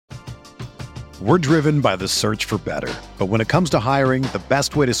We're driven by the search for better. But when it comes to hiring, the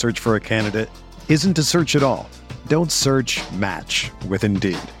best way to search for a candidate isn't to search at all. Don't search, match with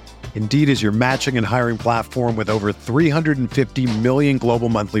Indeed. Indeed is your matching and hiring platform with over 350 million global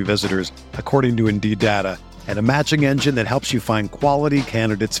monthly visitors, according to Indeed data, and a matching engine that helps you find quality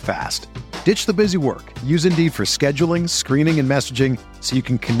candidates fast. Ditch the busy work. Use Indeed for scheduling, screening, and messaging so you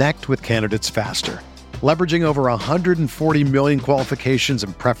can connect with candidates faster. Leveraging over 140 million qualifications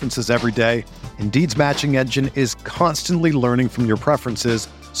and preferences every day, Indeed's matching engine is constantly learning from your preferences,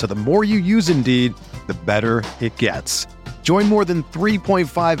 so the more you use Indeed, the better it gets. Join more than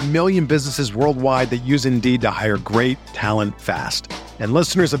 3.5 million businesses worldwide that use Indeed to hire great talent fast. And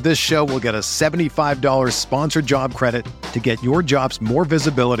listeners of this show will get a $75 sponsored job credit to get your jobs more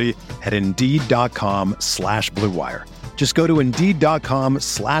visibility at Indeed.com/Blue Wire. Just go to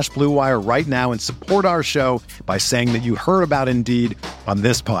Indeed.com/Blue Wire right now and support our show by saying that you heard about Indeed on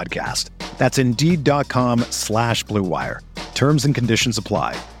this podcast. That's Indeed.com/Blue Wire. Terms and conditions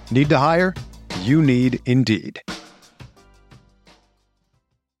apply. Need to hire? You need Indeed.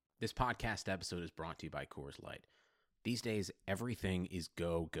 This podcast episode is brought to you by Coors Light. These days, everything is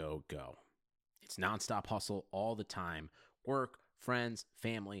go, go, go. It's nonstop hustle all the time. Work, friends,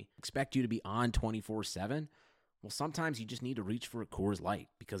 family, expect you to be on 24/7. Well, sometimes you just need to reach for a Coors Light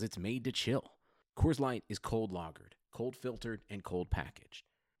because it's made to chill. Coors Light is cold lagered, cold filtered, and cold packaged.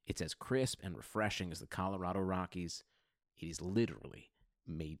 It's as crisp and refreshing as the Colorado Rockies. It is literally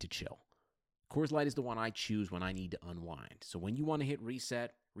made to chill. Coors Light is the one I choose when I need to unwind. So when you want to hit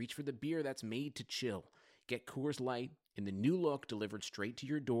reset, reach for the beer that's made to chill. Get Coors Light in the new look delivered straight to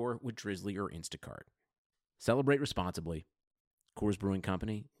your door with Drizzly or Instacart. Celebrate responsibly. Coors Brewing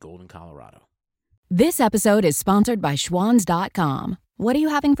Company, Golden, Colorado. This episode is sponsored by Schwans.com. What are you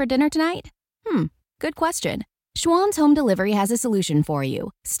having for dinner tonight? Good question. Schwann's Home Delivery has a solution for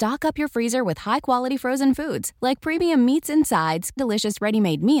you. Stock up your freezer with high-quality frozen foods like premium meats and sides, delicious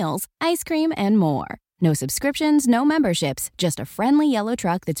ready-made meals, ice cream, and more. No subscriptions, no memberships, just a friendly yellow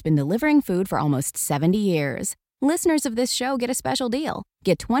truck that's been delivering food for almost 70 years. Listeners of this show get a special deal.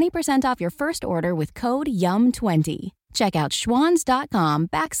 Get 20% off your first order with code YUM20. Check out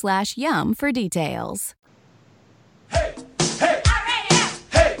schwans.com/YUM for details. Hey, hey, R-A-M.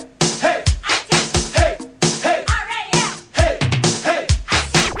 Hey, hey, I-T. Hey, hey, R-A-M. Hey, hey,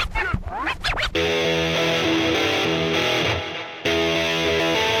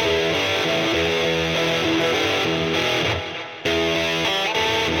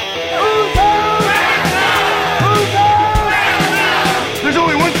 There's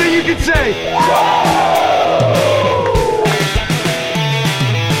only one thing you can say.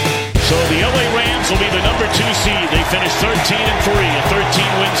 So the LA Rams will be the number 2 seed. They finished 13-3, a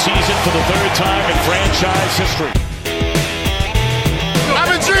 13-win season for the third time in franchise history.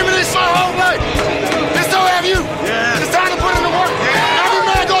 I've been dreaming this my whole life. And so have you. Yeah. It's time to put in the work. Yeah. Every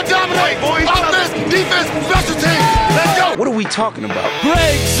man go dominate. Offense, defense, special teams. Let's go. What are we talking about?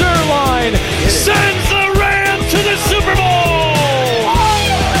 Greg Zuerlein sends the Rams to the Super Bowl.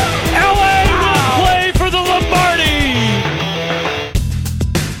 LA will play for the Lombardi.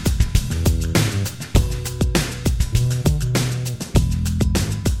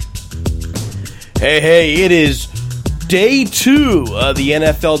 Hey, it is day 2 of the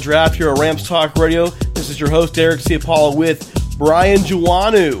NFL Draft here at Rams Talk Radio. This is your host, Eric Ciapala, with Brian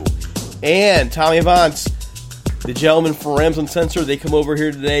Joannou and Tommy Vance, the gentleman from Rams Uncensored. They come over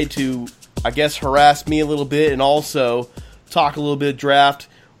here today to, I guess, harass me a little bit and also talk a little bit of draft.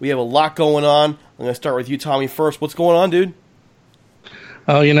 We have a lot going on. I'm going to start with you, Tommy, first. What's going on, dude?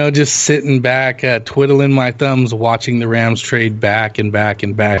 Oh, just sitting back, twiddling my thumbs, watching the Rams trade back and back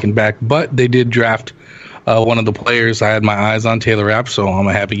and back and back. But they did draft one of the players I had my eyes on, Taylor Rapp, so I'm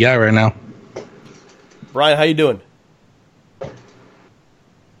a happy guy right now. Brian, how you doing?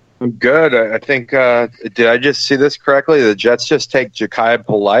 I'm good. I think, did I just see this correctly? The Jets just take Jachai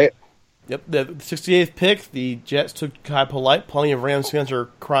Polite? Yep, the 68th pick, the Jets took Jachai Polite. Plenty of Rams fans are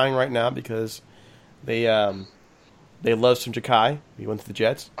crying right now because they love some Jachai. He went to the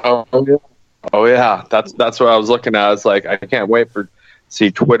Jets. Oh yeah. That's what I was looking at. It's like I can't wait to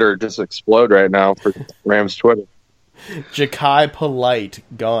see Twitter just explode right now for Rams Twitter. Jachai Polite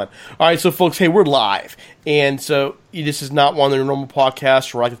gone. All right, so folks, hey, we're live, and so this is not one of the normal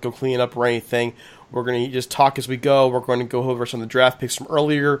podcasts where I can go clean up or anything. We're going to just talk as we go. We're going to go over some of the draft picks from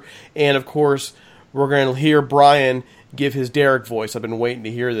earlier, and of course, we're going to hear Brian give his Derek voice. I've been waiting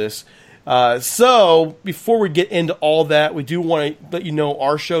to hear this. So before we get into all that, we do want to let you know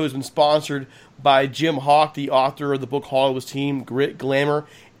our show has been sponsored by Jim Hawk, the author of the book Hollywood's Team, Grit, Glamour,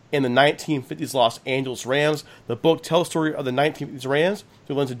 and the 1950s Los Angeles Rams. The book tells the story of the 1950s Rams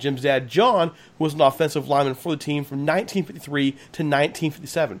through the lens of Jim's dad, John, who was an offensive lineman for the team from 1953 to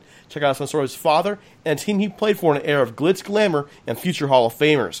 1957. Check out some story of his father and a team he played for in an era of glitz, glamour, and future Hall of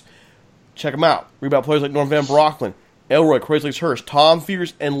Famers. Check them out. Read about players like Norm Van Brocklin, Elroy, Crazy Hirsch, Tom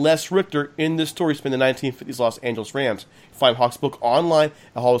Fears, and Les Richter in this story spin the 1950s Los Angeles Rams. You find Hawk's book online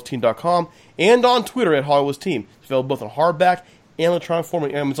at HollywoodTeam.com and on Twitter at HollywoodTeam. It's available both in hardback and electronic form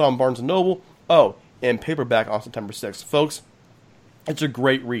at Amazon, Barnes & Noble. Oh, and paperback on September 6th. Folks, it's a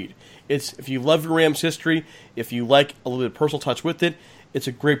great read. If you love your Rams history, if you like a little bit of personal touch with it, it's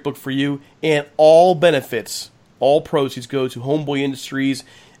a great book for you. And all benefits, all proceeds go to Homeboy Industries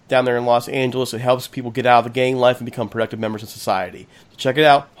down there in Los Angeles. It helps people get out of the gang life and become productive members of society. So check it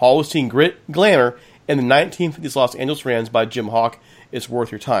out. Hollywood's Teen Grit, Glamour, and the 1950s Los Angeles Rams by Jim Hawk. It's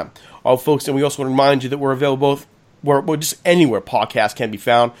worth your time. Oh, folks, and we also want to remind you that we're available both just anywhere podcasts can be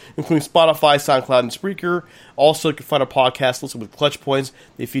found, including Spotify, SoundCloud, and Spreaker. Also, you can find a podcast listed with Clutch Points.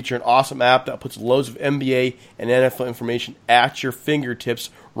 They feature an awesome app that puts loads of NBA and NFL information at your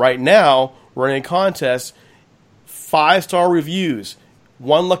fingertips. Right now, we're in a contest, 5-star reviews.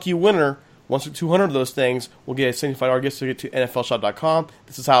 One lucky winner, once 200 of those things, will get a $75 gift certificate to NFLshop.com.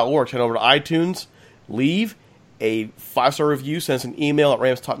 This is how it works. Head over to iTunes, leave a 5-star review, send us an email at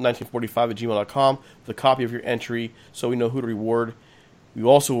ramstop1945@gmail.com with a copy of your entry so we know who to reward. We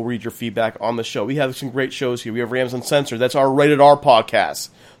also will read your feedback on the show. We have some great shows here. We have Rams Uncensored. That's our Rated R podcast,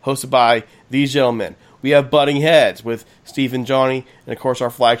 hosted by these gentlemen. We have Butting Heads with Steve and Johnny, and of course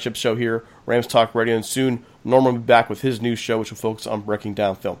our flagship show here, Rams Talk Radio, and soon Norman will be back with his new show, which will focus on breaking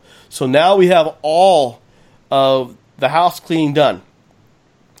down film. So now we have all of the house cleaning done.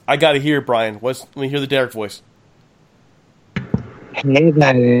 I got to hear, Brian. Let me hear the Derek voice. Hey,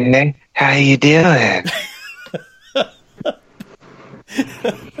 buddy. How you doing?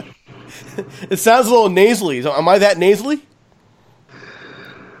 It sounds a little nasally. Am I that nasally?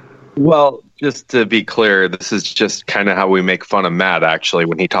 Well, just to be clear, this is just kind of how we make fun of Matt, actually,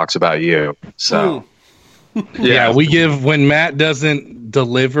 when he talks about you. So, yeah, we give, when Matt doesn't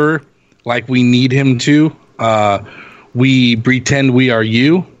deliver like we need him to, we pretend we are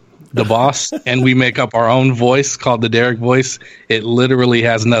you, the boss, and we make up our own voice called the Derek voice. It literally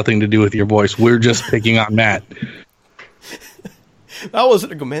has nothing to do with your voice. We're just picking on Matt. That was,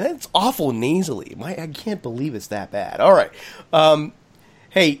 man, that's awful nasally. I can't believe it's that bad. All right.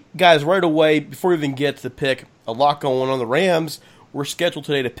 Hey, guys, right away, before we even get to the pick, a lot going on the Rams. We're scheduled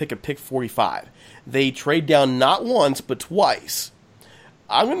today to pick a pick 45. They trade down not once, but twice.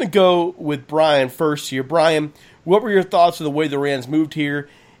 I'm going to go with Brian first here. Brian, what were your thoughts of the way the Rams moved here?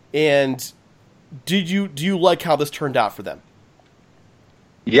 And do you like how this turned out for them?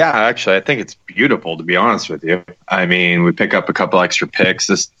 Yeah, actually, I think it's beautiful, to be honest with you. I mean, we pick up a couple extra picks.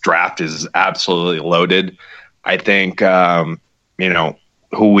 This draft is absolutely loaded. I think,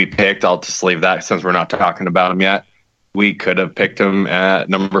 who we picked, I'll just leave that since we're not talking about him yet. We could have picked him at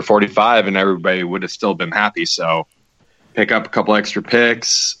number 45, and everybody would have still been happy. So pick up a couple extra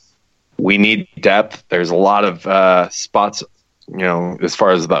picks. We need depth. There's a lot of spots, as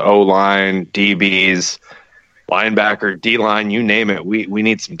far as the O-line, DBs, linebacker, D-line, you name it. We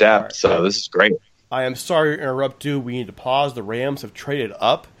need some depth, so this is great. I am sorry to interrupt you. We need to pause. The Rams have traded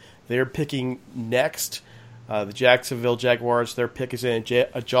up. They're picking next. The Jacksonville Jaguars, their pick is in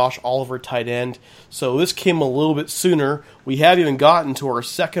a Josh Oliver tight end. So this came a little bit sooner. We haven't even gotten to our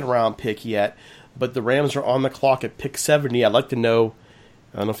second-round pick yet, but the Rams are on the clock at pick 70. I'd like to know,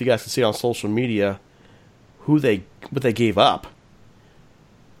 I don't know if you guys can see it on social media, what they gave up.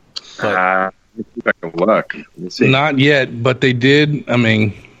 But, look. Not yet, but they did.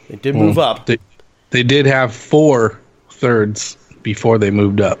 They did move up. They did have 4 thirds before they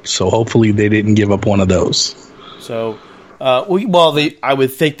moved up, so hopefully they didn't give up one of those. So, I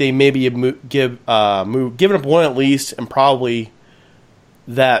would think they maybe given up one at least, and probably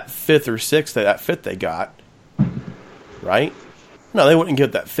that 5th or 6th, that 5th they got, right? No, they wouldn't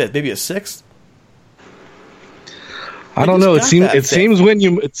give that 5th. Maybe a 6th. I don't know. It seems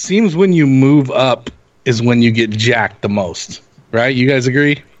when you move up is when you get jacked the most, right? You guys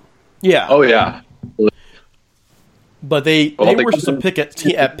agree? Yeah. Oh yeah. But they were supposed to pick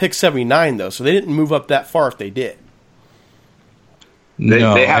at pick 79 though, so they didn't move up that far if they did. They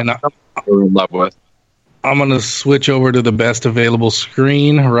have love with. I'm going to switch over to the best available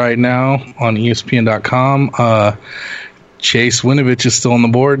screen right now on ESPN.com. Chase Winovich is still on the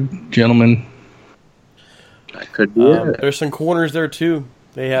board, gentlemen. That could be it. There's some corners there too.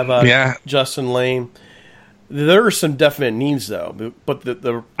 They have Justin Lane. There are some definite needs though, but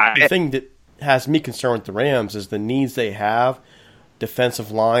the thing that has me concerned with the Rams is the needs they have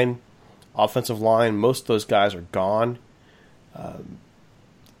defensive line, offensive line. Most of those guys are gone.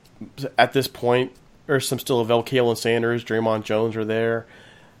 At this point, there's some still available. Kalen Sanders, Draymond Jones are there.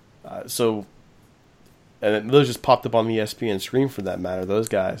 And those just popped up on the ESPN screen for that matter, those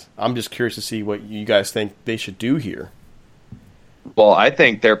guys. I'm just curious to see what you guys think they should do here. Well, I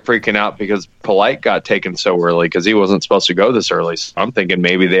think they're freaking out because Polite got taken so early because he wasn't supposed to go this early. So I'm thinking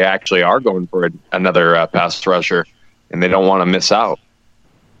maybe they actually are going for another pass rusher, and they don't want to miss out.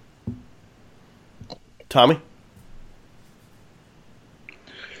 Tommy?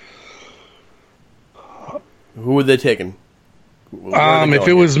 Who would they taking? If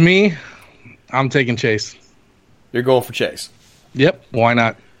it was me, I'm taking Chase. You're going for Chase? Yep, why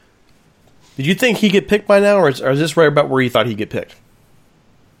not? Did you think he'd get picked by now, or is this right about where you thought he'd get picked?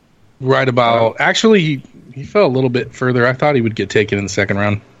 Right about. Actually, he fell a little bit further. I thought he would get taken in the second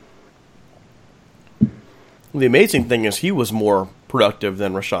round. The amazing thing is he was more productive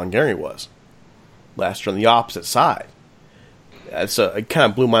than Rashawn Gary was last year on the opposite side. It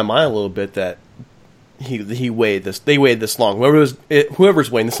kind of blew my mind a little bit that he weighed this. They weighed this long. Whoever's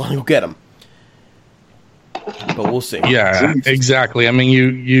weighing this long will get him. But we'll see. Yeah, exactly. I mean,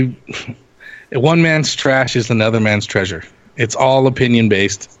 you one man's trash is another man's treasure. It's all opinion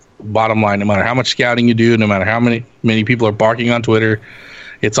based. Bottom line, no matter how much scouting you do, no matter how many people are barking on Twitter,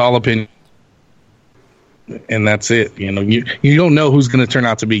 it's all opinion. And that's it. You know, you don't know who's going to turn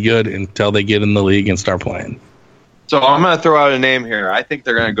out to be good until they get in the league and start playing. So I'm going to throw out a name here. I think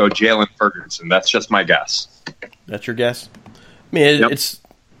they're going to go Jalen Ferguson. That's just my guess. That's your guess? I mean, It's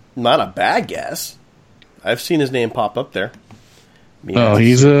not a bad guess. I've seen his name pop up there.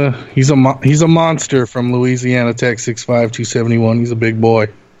 He's a monster from Louisiana Tech, 6'5", 271. He's a big boy.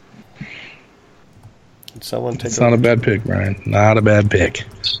 It's not a bad pick, Brian. Not a bad pick.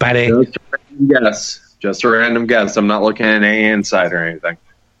 Buddy. Just a random guess. I'm not looking at any inside or anything.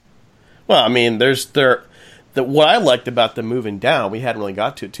 Well, I mean, what I liked about them moving down, we hadn't really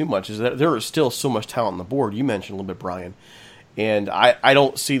got to it too much, is that there is still so much talent on the board. You mentioned a little bit, Brian. And I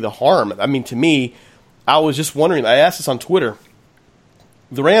don't see the harm. I mean, to me, I was just wondering, I asked this on Twitter.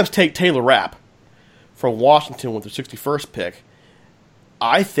 The Rams take Taylor Rapp from Washington with their 61st pick.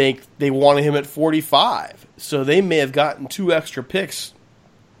 I think they wanted him at 45. So they may have gotten 2 extra picks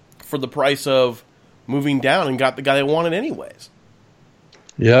for the price of moving down and got the guy they wanted anyways.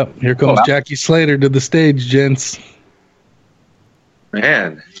 Yep, here comes Jackie Slater to the stage, gents.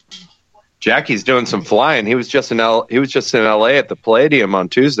 Man, Jackie's doing some flying. He was just in LA at the Palladium on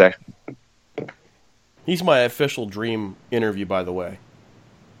Tuesday. He's my official dream interview, by the way.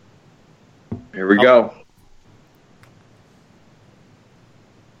 Here we go.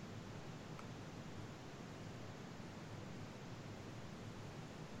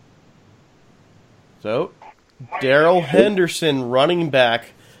 So, Darrell Henderson, running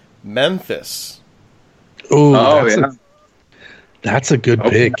back, Memphis. That's a good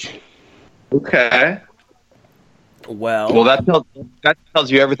pick. Okay. Well, that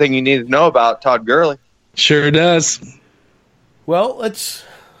tells you everything you need to know about Todd Gurley. Sure does. Well,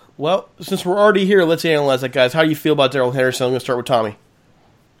 since we're already here, let's analyze that, guys. How do you feel about Darrell Henderson? I'm going to start with Tommy.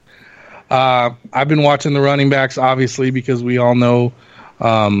 I've been watching the running backs, obviously, because we all know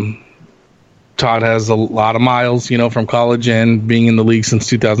Todd has a lot of miles, from college and being in the league since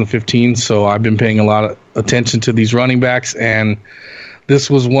 2015. So I've been paying a lot of attention to these running backs, and this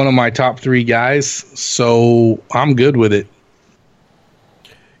was one of my top 3 guys. So I'm good with it.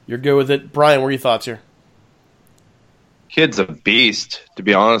 You're good with it. Brian, what are your thoughts here? Kid's a beast, to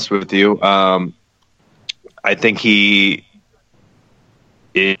be honest with you. I think he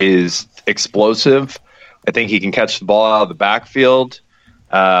is explosive. I think he can catch the ball out of the backfield.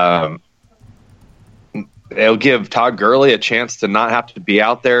 It'll give Todd Gurley a chance to not have to be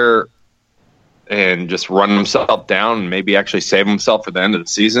out there and just run himself down and maybe actually save himself for the end of the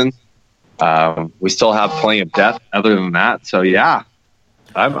season. We still have plenty of depth other than that. So, yeah,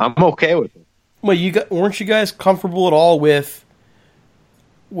 I'm okay with it. Well, weren't you guys comfortable at all with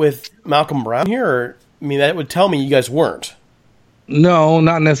Malcolm Brown here? Or, I mean, that would tell me you guys weren't. No,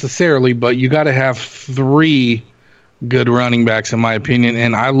 not necessarily, but you got to have 3 good running backs, in my opinion.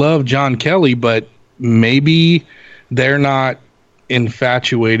 And I love John Kelly, but maybe they're not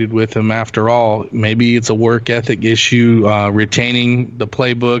infatuated with him after all. Maybe it's a work ethic issue, retaining the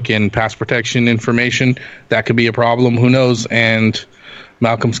playbook and pass protection information. That could be a problem. Who knows? And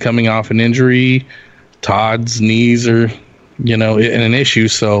Malcolm's coming off an injury. Todd's knees are, in an issue.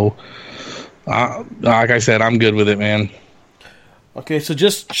 So, like I said, I'm good with it, man. Okay, so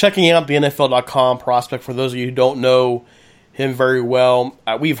just checking out the NFL.com prospect, for those of you who don't know him very well,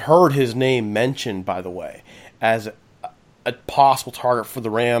 we've heard his name mentioned, by the way, as a possible target for the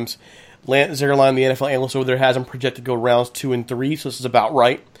Rams. Lance Zierlein, the NFL analyst over there, has him projected to go rounds 2 and 3, so this is about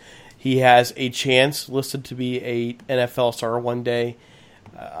right. He has a chance listed to be a NFL starter one day.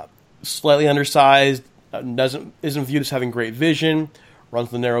 Slightly undersized, isn't viewed as having great vision, runs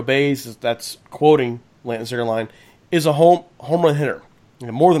the narrow bays. That's quoting Lance Zierlein. Is a home run hitter,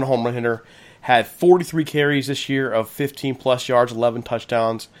 more than a home run hitter. Had 43 carries this year of 15-plus yards, 11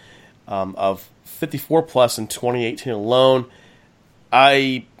 touchdowns, of 54-plus in 2018 alone.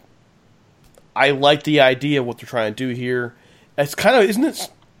 I like the idea of what they're trying to do here. It's kind of, isn't it,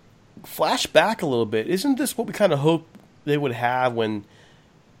 flashback a little bit? Isn't this what we kind of hoped they would have when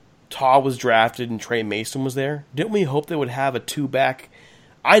Todd was drafted and Trey Mason was there? Didn't we hope they would have a two-back?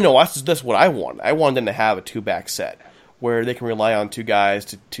 I know, that's what I wanted. I wanted them to have a two-back set where they can rely on two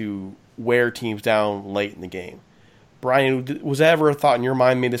guys to wear teams down late in the game. Brian, was that ever a thought in your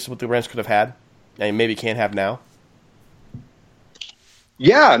mind, maybe this is what the Rams could have had and maybe can't have now?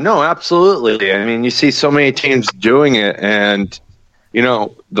 Yeah, no, absolutely. I mean, you see so many teams doing it, and, you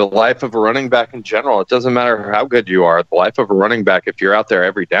know, the life of a running back in general, it doesn't matter how good you are. The life of a running back, if you're out there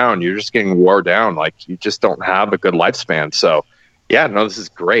every down, you're just getting wore down. Like, you just don't have a good lifespan. So, yeah, no, this is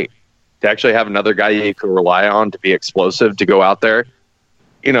great. To actually have another guy you can rely on to be explosive, to go out there,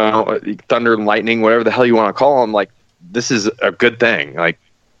 you know, thunder and lightning, whatever the hell you want to call him, like, this is a good thing. Like,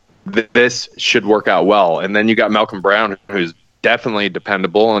 this should work out well. And then you got Malcolm Brown, who's definitely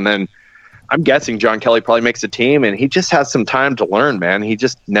dependable. And then I'm guessing John Kelly probably makes a team, and he just has some time to learn, man. He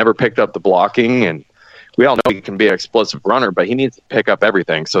just never picked up the blocking, and we all know he can be an explosive runner, but he needs to pick up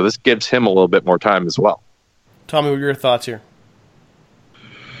everything. So this gives him a little bit more time as well. Tommy, what are your thoughts here?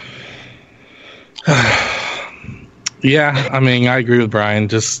 Yeah, I mean, I agree with Brian.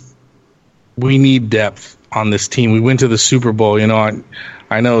 Just we need depth on this team. We went to the Super Bowl. You know,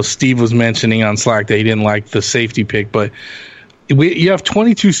 I know Steve was mentioning on Slack that he didn't like the safety pick, but you have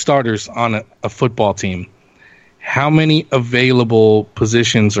 22 starters on a football team. How many available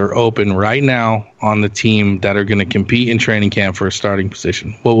positions are open right now on the team that are going to compete in training camp for a starting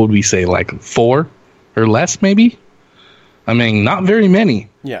position? What would we say, like 4 or less maybe? I mean, not very many.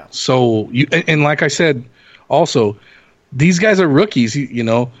 Yeah. So, and like I said, also, these guys are rookies. You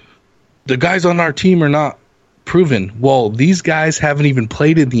know, the guys on our team are not proven. Well, these guys haven't even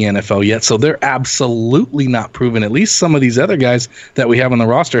played in the NFL yet, so they're absolutely not proven. At least some of these other guys that we have on the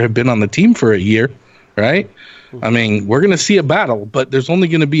roster have been on the team for a year, right? I mean, we're going to see a battle, but there's only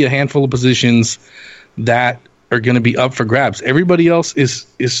going to be a handful of positions that are going to be up for grabs. Everybody else is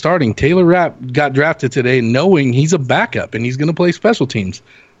starting. Taylor Rapp got drafted today knowing he's a backup and he's going to play special teams.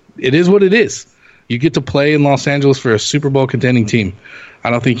 It is what it is. You get to play in Los Angeles for a Super Bowl contending team. I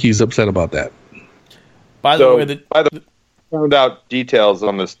don't think he's upset about that. By the way, found out details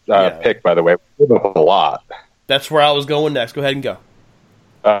on this pick, by the way. We gave up a lot. That's where I was going next. Go ahead and go.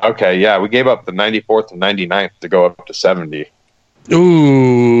 Okay, yeah. We gave up the 94th and 99th to go up to 70.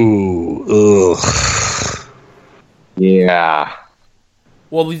 Ooh. Ugh. Yeah.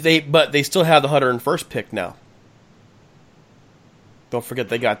 Well, they still have the 101st pick now. Don't forget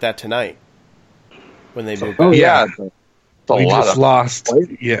they got that tonight when they moved back. Oh, yeah. We just lost.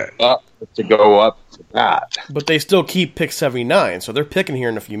 Yeah. To go up to that. But they still keep pick 79, so they're picking here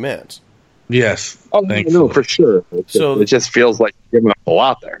in a few minutes. Yes. Oh, no, for sure. It just feels like giving up a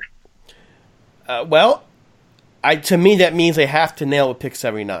lot there. Well, to me, that means they have to nail with pick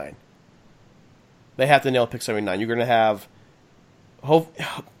 79. They have to nail pick 79. You're going to have,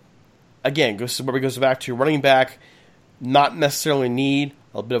 again, goes back to running back, not necessarily need,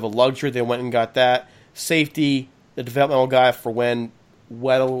 a bit of a luxury. They went and got that. Safety, the developmental guy for when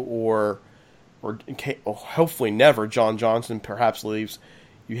Weddle or hopefully never John Johnson perhaps leaves.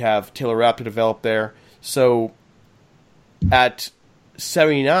 You have Taylor Rapp to develop there. So at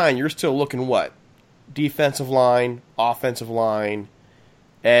 79, you're still looking what? Defensive line, offensive line,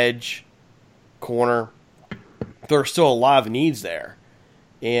 edge, corner. There are still a lot of needs there.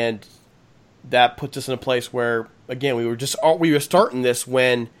 And that puts us in a place where, again, we were starting this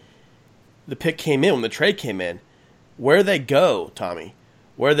when the pick came in, when the trade came in. Where they go, Tommy?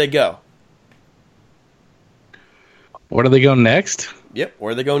 Where they go? Where do they go next? Yep,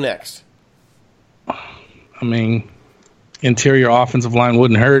 where they go next? I mean, interior offensive line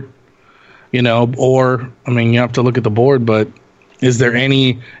wouldn't hurt, you know, or, I mean, you have to look at the board, but is there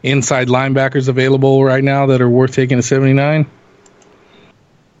any inside linebackers available right now that are worth taking to 79?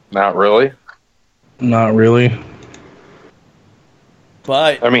 Not really. Not really.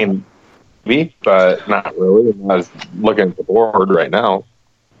 But I mean, but not really. I was looking at the board right now.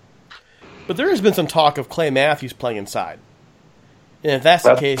 But there has been some talk of Clay Matthews playing inside. And if that's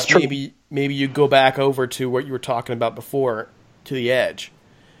the case, maybe you go back over to what you were talking about before, to the edge.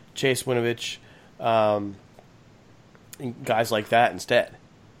 Chase Winovich, and guys like that instead.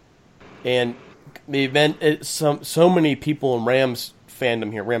 And so many people in Rams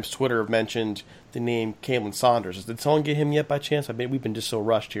fandom here, Rams Twitter, have mentioned the name Kalen Saunders. Did someone get him yet by chance? I mean, we've been just so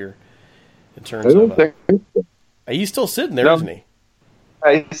rushed here in terms of. He's still sitting there, isn't he?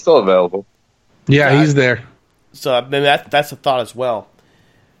 He's still available. Yeah, he's there. So I mean, that's a thought as well.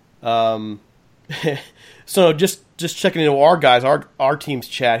 So just checking into our guys, our team's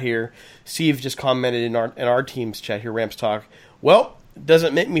chat here. Steve just commented in our team's chat here, Rams Talk. Well, it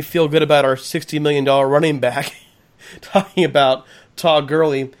doesn't make me feel good about our $60 million running back. Talking about Todd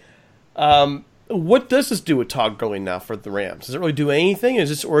Gurley. What does this do with Todd Gurley now for the Rams? Does it really do anything? Or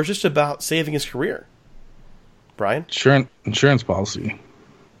is it just about saving his career? Brian? Insurance policy.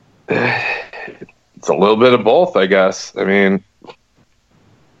 It's a little bit of both, I guess. I mean,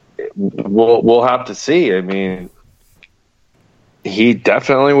 we'll have to see. I mean, he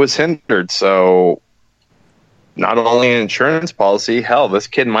definitely was hindered, so not only an insurance policy, hell, this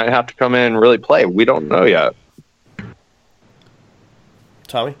kid might have to come in and really play. We don't know yet.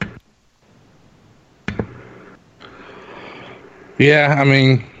 Tommy? Yeah, I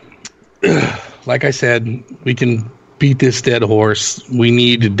mean, like I said, we can beat this dead horse. We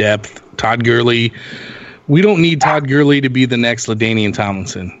need depth. Todd Gurley. We don't need Todd Gurley to be the next LaDainian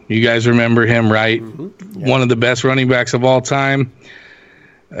Tomlinson. You guys remember him, right? Mm-hmm. Yeah. One of the best running backs of all time.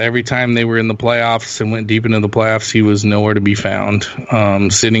 Every time they were in the playoffs and went deep into the playoffs, he was nowhere to be found.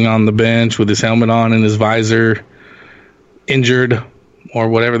 Sitting on the bench with his helmet on and his visor, injured, or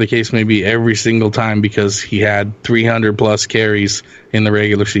whatever the case may be, every single time because he had 300-plus carries in the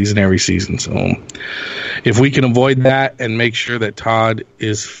regular season every season. So if we can avoid that and make sure that Todd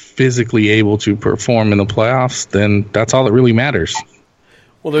is physically able to perform in the playoffs, then that's all that really matters.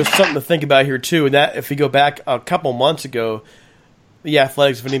 Well, there's something to think about here, too, and that if we go back a couple months ago, The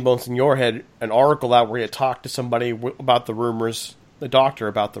Athletic's Vinny Bonsignore had an article out where he had talked to somebody about the rumors, the doctor,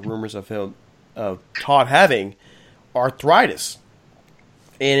 about the rumors of Todd having arthritis.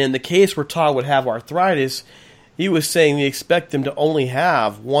 And in the case where Todd would have arthritis, he was saying they expect him to only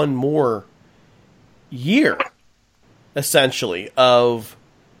have one more year, essentially, of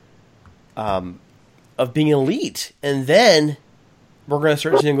being elite. And then we're going to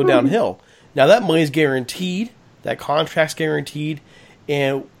start seeing him go downhill. Now, that money's guaranteed. That contract's guaranteed.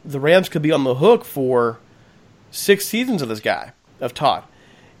 And the Rams could be on the hook for 6 seasons of this guy, of Todd.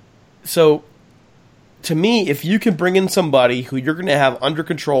 So, to me, if you can bring in somebody who you're going to have under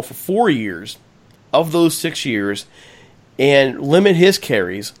control for 4 years of those 6 years and limit his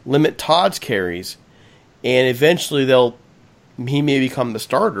carries, limit Todd's carries, and eventually he may become the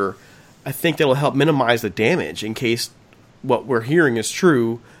starter, I think that'll help minimize the damage in case what we're hearing is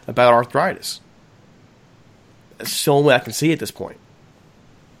true about arthritis. That's the only way I can see at this point.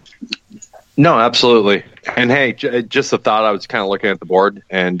 No, absolutely. And hey, just a thought, I was kind of looking at the board,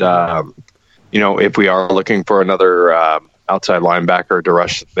 and if we are looking for another outside linebacker to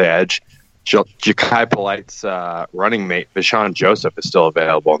rush the edge, Ja'Kai Polite's running mate, Vashon Joseph, is still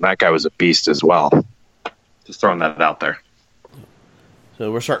available, and that guy was a beast as well. Just throwing that out there.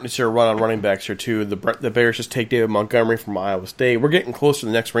 So we're starting to see a run on running backs here, too. The Bears just take David Montgomery from Iowa State. We're getting close to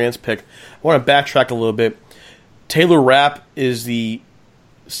the next Rams pick. I want to backtrack a little bit. Taylor Rapp is the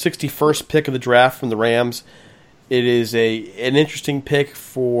 61st pick of the draft from the Rams. It is an interesting pick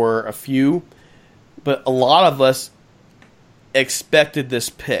for a few, but a lot of us expected this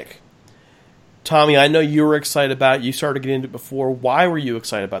pick. Tommy, I know you were excited about it. You started getting into it before. Why were you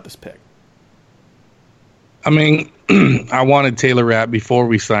excited about this pick? I mean, I wanted Taylor Rapp before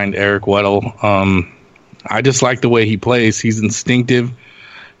we signed Eric Weddle. I just like the way he plays. He's instinctive.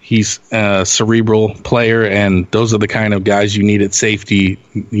 He's a cerebral player, and those are the kind of guys you need at safety.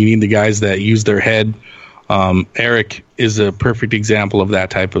 You need the guys that use their head. Eric is a perfect example of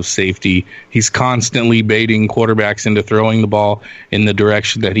that type of safety. He's constantly baiting quarterbacks into throwing the ball in the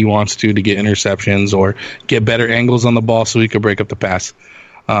direction that he wants to get interceptions or get better angles on the ball so he can break up the pass.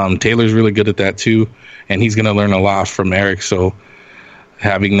 Taylor's really good at that too, and he's going to learn a lot from Eric. So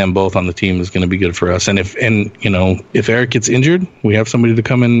having them both on the team is going to be good for us. And if Eric gets injured, we have somebody to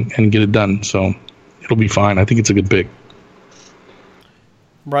come in and get it done. So it'll be fine. I think it's a good pick.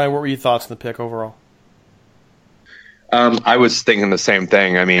 Brian, what were your thoughts on the pick overall? I was thinking the same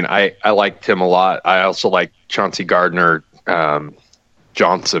thing. I mean, I liked him a lot. I also like Chauncey Gardner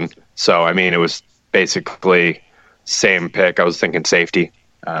Johnson. So, I mean, it was basically same pick. I was thinking safety.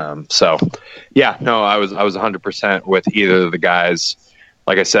 I was 100% with either of the guys.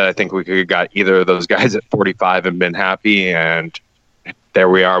 Like I said, I think we could have got either of those guys at 45 and been happy. And there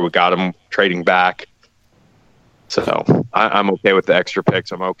we are. We got him trading back. So I'm okay with the extra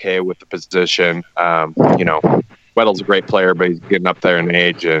picks. I'm okay with the position. Weddle's a great player, but he's getting up there in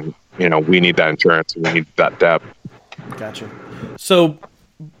age, and we need that insurance. We need that depth. Gotcha. So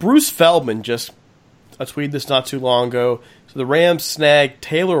Bruce Feldman just tweeted this not too long ago. So the Rams snagged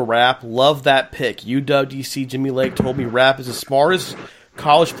Taylor Rapp. Love that pick. UWDC Jimmy Lake told me Rapp is the smartest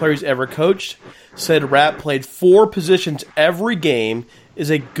college player he's ever coached. Said Rapp played 4 positions every game, is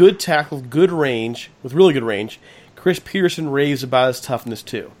a good tackle, with really good range. Chris Peterson raves about his toughness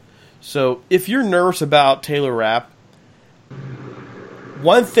too. So if you're nervous about Taylor Rapp,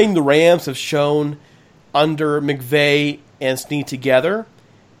 one thing the Rams have shown under McVay and Snead together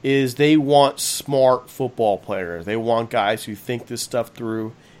is they want smart football players. They want guys who think this stuff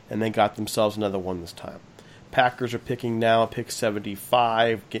through, and they got themselves another one this time. Packers are picking now, pick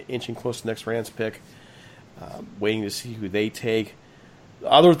 75, inching close to the next Rams pick, waiting to see who they take.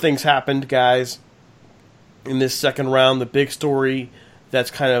 Other things happened, guys, in this second round. The big story that's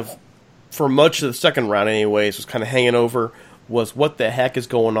kind of, for much of the second round anyways, was kind of hanging over was what the heck is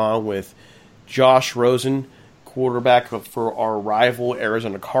going on with Josh Rosen, quarterback for our rival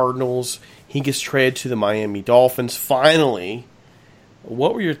Arizona Cardinals. He gets traded to the Miami Dolphins. Finally,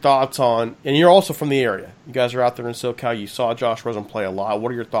 what were your thoughts on, and you're also from the area. You guys are out there in SoCal. You saw Josh Rosen play a lot.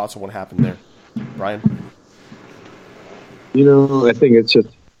 What are your thoughts on what happened there, Brian? I think it's just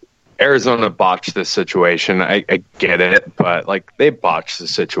Arizona botched this situation. I get it, but they botched the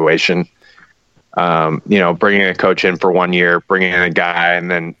situation. Bringing a coach in for 1 year, bringing in a guy,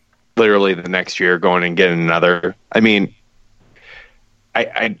 and then literally the next year going and getting another. I mean,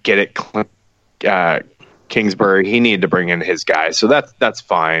 I get it. Kingsbury, he needed to bring in his guy, so that's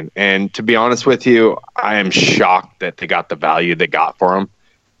fine. And to be honest with you, I am shocked that they got the value they got for him,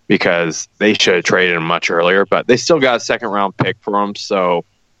 because they should have traded him much earlier. But they still got a second-round pick for him, so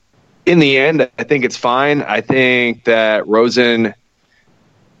in the end, I think it's fine. I think that Rosen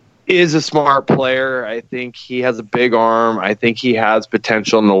is a smart player. I think he has a big arm. I think he has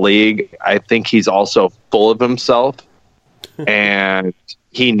potential in the league. I think he's also full of himself, and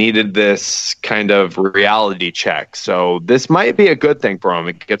he needed this kind of reality check. So this might be a good thing for him.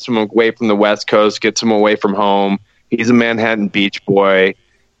 It gets him away from the West Coast, gets him away from home. He's a Manhattan Beach boy.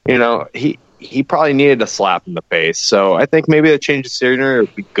 He probably needed a slap in the face. So I think maybe the change of scenery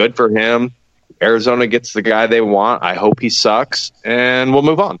would be good for him. Arizona gets the guy they want. I hope he sucks, and we'll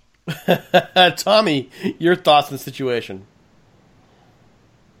move on. Tommy, your thoughts on the situation?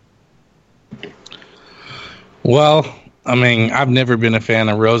 Well, I mean, I've never been a fan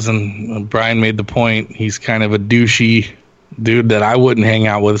of Rosen. Brian made the point. He's kind of a douchey dude that I wouldn't hang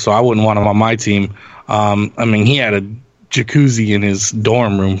out with, so I wouldn't want him on my team. He had a jacuzzi in his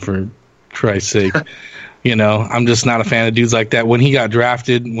dorm room, for Christ's sake. I'm just not a fan of dudes like that. When he got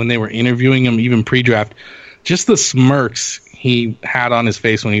drafted, when they were interviewing him, even pre-draft, just the smirks he had on his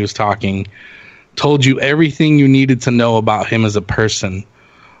face when he was talking told you everything you needed to know about him as a person.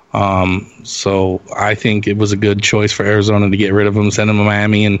 So I think it was a good choice for Arizona to get rid of him, send him to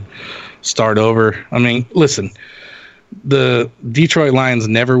Miami, and start over. I mean, listen, the Detroit Lions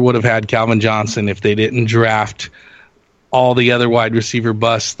never would have had Calvin Johnson if they didn't draft all the other wide receiver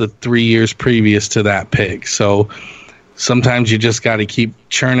busts the 3 years previous to that pick. So sometimes you just got to keep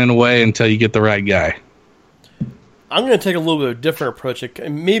churning away until you get the right guy. I'm going to take a little bit of a different approach.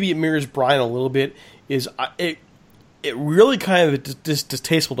 Maybe it mirrors Brian a little bit. It really kind of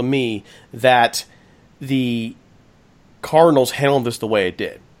distasteful to me that the Cardinals handled this the way it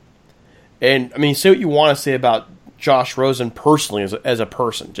did. And, say what you want to say about Josh Rosen personally as a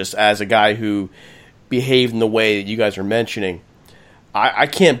person, just as a guy who behaved in the way that you guys are mentioning. I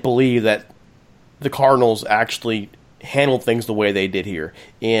can't believe that the Cardinals actually handled things the way they did here.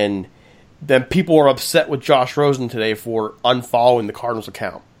 And then people are upset with Josh Rosen today for unfollowing the Cardinals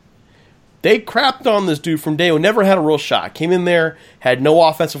account. They crapped on this dude from day one, never had a real shot. Came in there, had no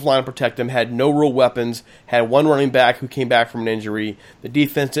offensive line to protect him, had no real weapons, had one running back who came back from an injury. The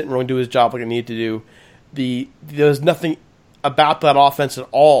defense didn't really do his job like it needed to do. There was nothing about that offense at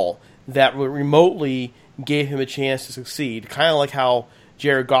all that remotely gave him a chance to succeed. Kind of like how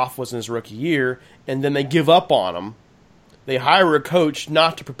Jared Goff was in his rookie year, and then they give up on him. They hire a coach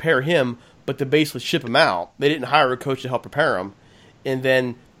not to prepare him, but to basically ship him out. They didn't hire a coach to help prepare him. And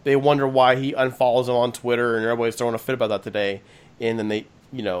then they wonder why he unfollows them on Twitter, and everybody's throwing a fit about that today. And then they,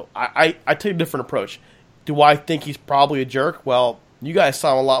 I take a different approach. Do I think he's probably a jerk? Well, you guys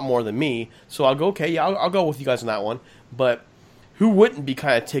saw him a lot more than me, so I'll go, okay, yeah, I'll go with you guys on that one. But who wouldn't be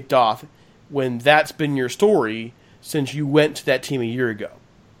kind of ticked off when that's been your story since you went to that team a year ago?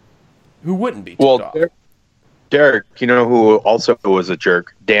 Who wouldn't be ticked off? Derek, you know who also was a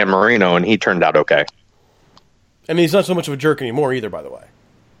jerk? Dan Marino, and he turned out okay. I mean, he's not so much of a jerk anymore either, by the way.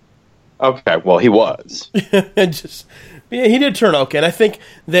 Okay, well, he was. Yeah, he did turn okay, and I think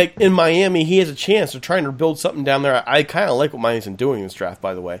that in Miami he has a chance of trying to build something down there. I kind of like what Miami's been doing in this draft,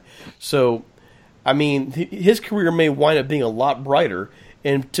 by the way. So, I mean, his career may wind up being a lot brighter,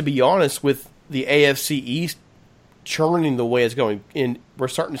 and to be honest, with the AFC East churning the way it's going, and we're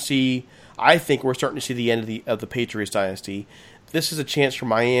starting to see, I think we're starting to see the end of the Patriots dynasty. This is a chance for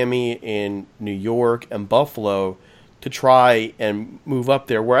Miami and New York and Buffalo to try and move up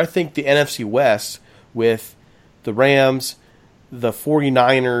there, where I think the NFC West with the Rams, the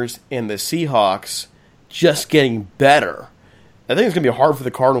 49ers, and the Seahawks just getting better. I think it's going to be hard for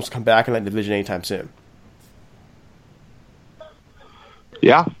the Cardinals to come back in that division anytime soon.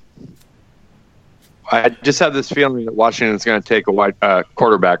 Yeah. I just have this feeling that Washington's going to take a wide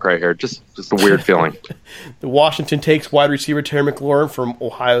quarterback right here. Just a weird feeling. The Washington takes wide receiver Terry McLaurin from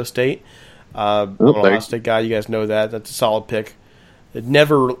Ohio State. Ohio State guy, you guys know that. That's a solid pick. It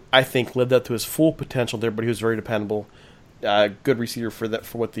never, I think, lived up to his full potential there, but he was very dependable. Good receiver for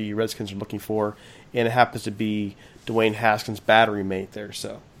what the Redskins are looking for, and it happens to be Dwayne Haskins' battery mate there.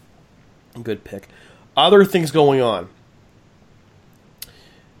 So, good pick. Other things going on.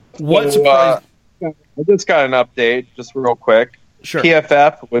 What surprised? I just got an update, just real quick. Sure.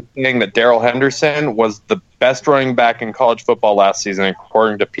 PFF was saying that Darrell Henderson was the best running back in college football last season,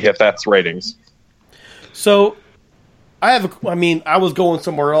 according to PFF's ratings. So, I was going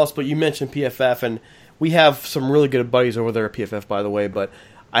somewhere else, but you mentioned PFF, and we have some really good buddies over there at PFF, by the way, but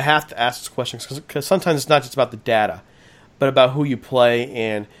I have to ask this question because sometimes it's not just about the data, but about who you play,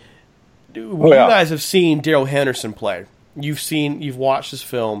 and you guys have seen Darrell Henderson play. You've watched his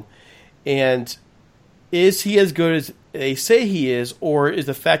film, and is he as good as they say he is, or is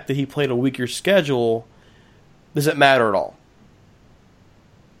the fact that he played a weaker schedule, does it matter at all?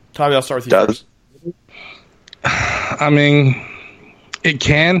 Tommy, I'll start with you first. I mean, it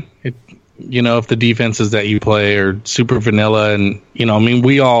can. If the defenses that you play are super vanilla, and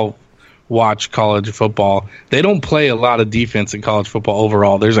we all watch college football. They don't play a lot of defense in college football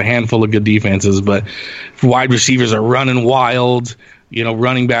overall. There's a handful of good defenses, but wide receivers are running wild.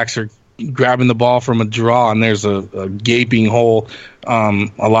 Running backs are grabbing the ball from a draw, and there's a gaping hole a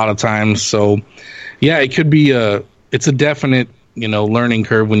lot of times. So, yeah, it could be it's a definite learning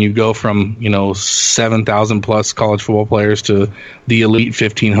curve when you go from 7,000 plus college football players to the elite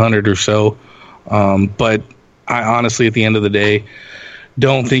 1,500 or so. But I honestly, at the end of the day,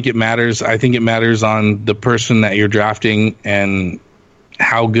 don't think it matters. I think it matters on the person that you're drafting and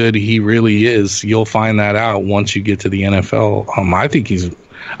how good he really is. You'll find that out once you get to the NFL.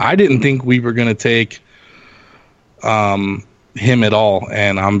 I didn't think we were going to take him at all,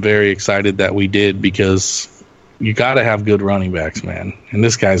 and I'm very excited that we did, because you got to have good running backs, man. And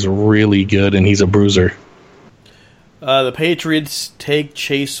this guy's really good, and he's a bruiser. The Patriots take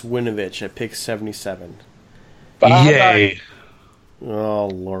Chase Winovich at pick 77. Yay. Oh,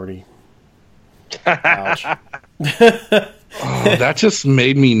 Lordy. Ouch. That just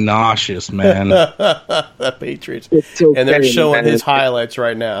made me nauseous, man. The Patriots. Okay, and they're showing his highlights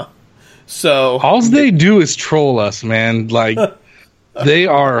right now. So all they do is troll us, man. Like, they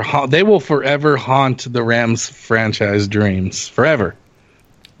will forever haunt the Rams franchise dreams. Forever.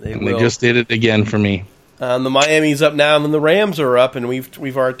 They just did it again for me. The Miami's up now, and then the Rams are up, and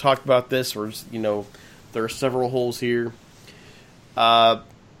we've already talked about this. Where there are several holes here.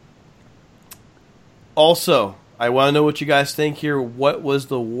 Also, I want to know what you guys think here. What was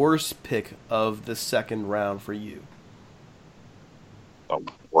the worst pick of the second round for you? The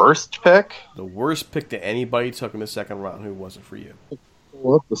worst pick? The worst pick that anybody took in the second round. Who was it for you?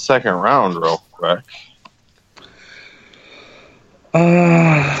 Look the second round real quick.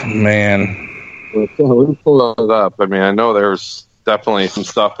 Man. Let me pull it up. I mean, I know there's definitely some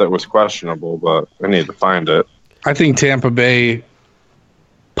stuff that was questionable, but I need to find it. I think Tampa Bay,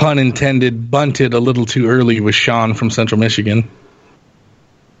 pun intended, bunted a little too early with Sean from Central Michigan.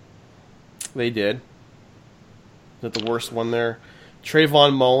 They did. Is that the worst one there?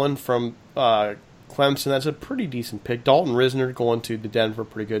 Trayvon Mullen from Clemson, that's a pretty decent pick. Dalton Risner going to the Denver,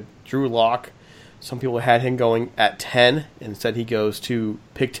 pretty good. Drew Lock, some people had him going at 10, and instead he goes to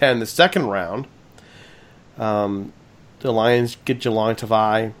pick 10 in the second round. The Lions get Jahlon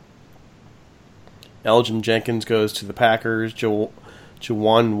Tavai. Elgin Jenkins goes to the Packers.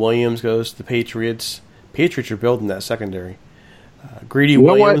 Jawan Williams goes to the Patriots. Patriots are building that secondary. Greedy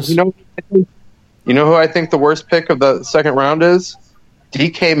Williams. You know who I think the worst pick of the second round is?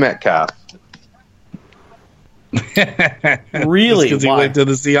 DK Metcalf. Really? Because he went to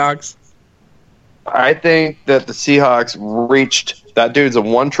the Seahawks? I think that the Seahawks reached. That dude's a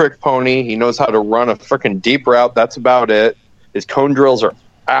one-trick pony. He knows how to run a freaking deep route. That's about it. His cone drills are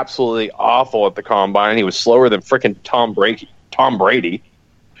absolutely awful at the combine. He was slower than freaking Tom Brady.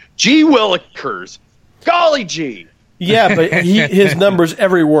 Gee willikers. Golly gee. Yeah, but his numbers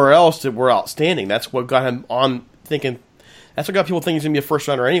everywhere else that were outstanding. That's what got him on thinking. That's what got people thinking he's going to be a first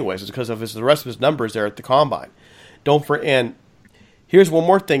rounder anyways, is because of the rest of his numbers there at the combine. And here's one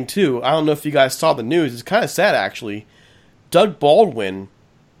more thing, too. I don't know if you guys saw the news. It's kind of sad, actually. Doug Baldwin,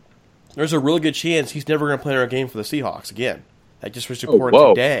 there's a really good chance he's never going to play in a game for the Seahawks again. That just was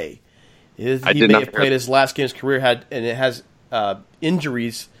reported today. He may have played his last game of his career, and it has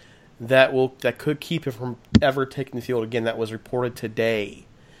injuries that could keep him from ever taking the field again. That was reported today.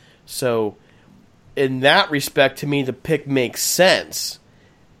 So, in that respect, to me, the pick makes sense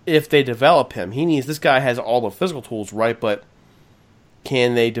if they develop him. This guy has all the physical tools, right? But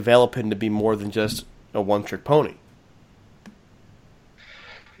can they develop him to be more than just a one-trick pony?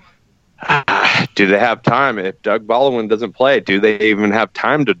 Do they have time? If Doug Baldwin doesn't play, do they even have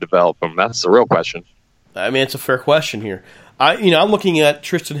time to develop him? That's the real question. I mean, it's a fair question here. I'm looking at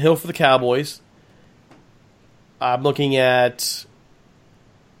Tristan Hill for the Cowboys. I'm looking at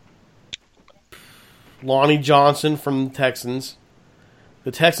Lonnie Johnson from the Texans.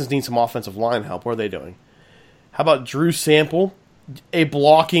 The Texans need some offensive line help. What are they doing? How about Drew Sample, a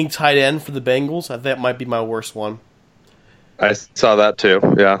blocking tight end for the Bengals? I think that might be my worst one. I saw that too.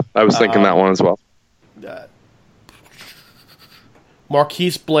 Yeah, I was thinking that one as well.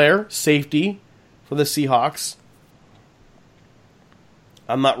 Marquise Blair, safety for the Seahawks.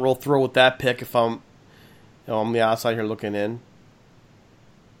 I'm not real thrilled with that pick if I'm on the outside here looking in.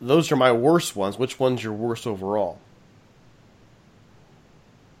 Those are my worst ones. Which one's your worst overall?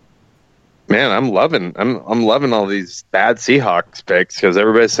 Man, I'm loving all these bad Seahawks picks because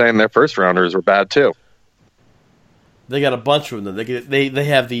everybody's saying their first rounders were bad too. They got a bunch of them. They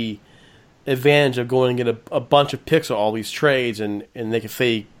have the advantage of going and get a bunch of picks on all these trades, and if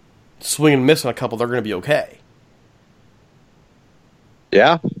they swing and miss on a couple, they're going to be okay.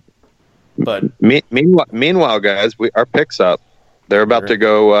 Yeah, but meanwhile, guys, our pick's up. They're about to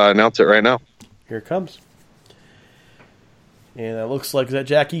go announce it right now. Here it comes, and it looks like, is that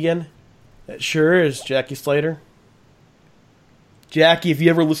Jackie again? That sure is Jackie Slater. Jackie, if you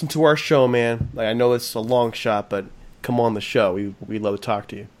ever listen to our show, man, I know it's a long shot, but come on the show. We'd love to talk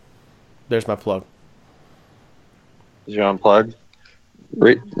to you. There's my plug. Is you unplugged?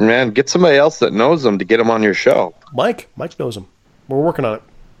 Man, get somebody else that knows them to get them on your show. Mike knows them. We're working on it.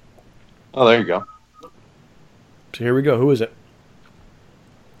 Oh, there you go. So here we go. Who is it?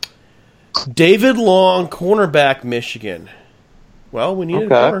 David Long, cornerback, Michigan. Well, we need a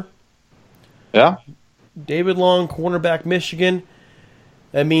corner. Yeah. David Long, cornerback, Michigan.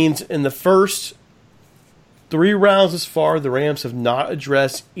 That means in the first 3 rounds thus far, the Rams have not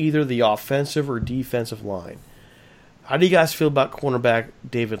addressed either the offensive or defensive line. How do you guys feel about cornerback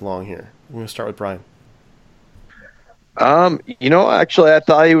David Long here? I'm going to start with Brian. Actually, I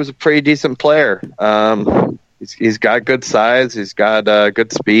thought he was a pretty decent player. He's got good size. He's got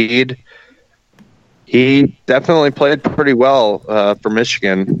good speed. He definitely played pretty well for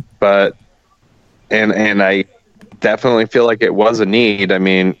Michigan, but and I definitely feel like it was a need. I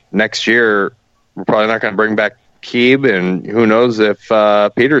mean, next year we're probably not going to bring back Keeb, and who knows if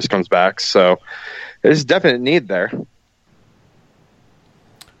Peters comes back. So there's a definite need there.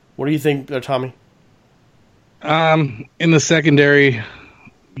 What do you think there, Tommy? In the secondary,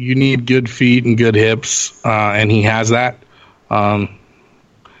 you need good feet and good hips, and he has that.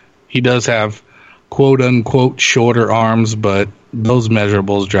 He does have quote-unquote shorter arms, but those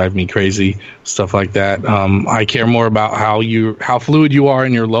measurables drive me crazy, stuff like that. I care more about how fluid you are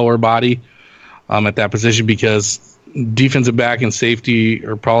in your lower body at that position, because defensive back and safety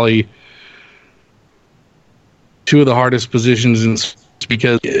are probably two of the hardest positions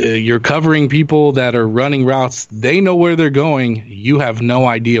because you're covering people that are running routes. They know where they're going. You have no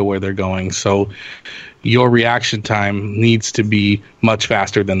idea where they're going. So your reaction time needs to be much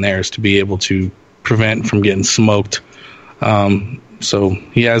faster than theirs to be able to prevent from getting smoked. So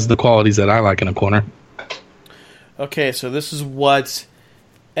he has the qualities that I like in a corner. Okay, so this is what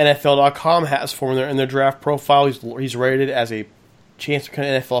NFL.com has for him in their draft profile. He's rated as a chance to become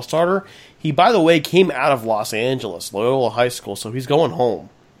an NFL starter. He, by the way, came out of Los Angeles, Loyola High School, so he's going home.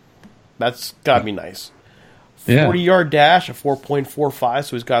 That's got to be nice. 40-yard dash, a 4.45,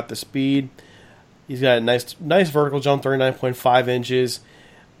 so he's got the speed. He's got a nice vertical jump, 39.5 inches.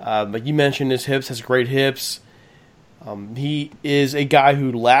 But you mentioned his hips, has great hips. He is a guy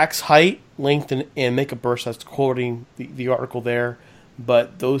who lacks height, length, and make a burst. That's quoting the article there.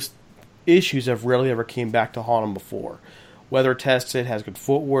 But those issues have rarely ever came back to haunt him before. Weather tested, has good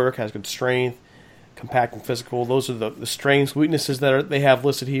footwork, has good strength, compact and physical. Those are the strengths. Weaknesses that they have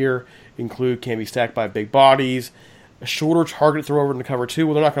listed here include can be stacked by big bodies, a shorter target throw over into cover 2.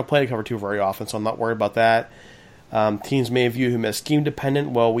 Well, they're not going to play cover 2 very often, so I'm not worried about that. Teams may view him as scheme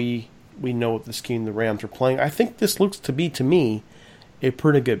dependent. Well, we know what the scheme the Rams are playing. I think this looks to me, a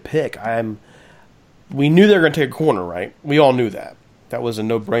pretty good pick. We knew they were going to take a corner, right? We all knew that. That was a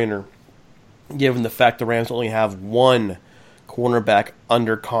no-brainer, given the fact the Rams only have one cornerback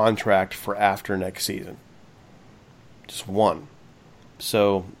under contract for after next season. Just one.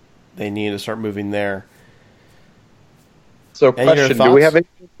 So they need to start moving there. So, question: Do we have any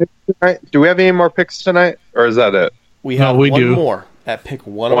picks tonight? Do we have any more picks tonight, or is that it? We have one more at pick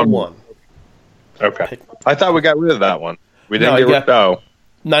 101. Okay. I thought we got rid of that one. We didn't get rid of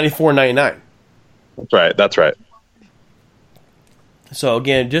 94.99. That's right. So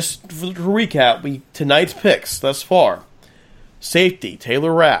again, just to recap, tonight's picks thus far: safety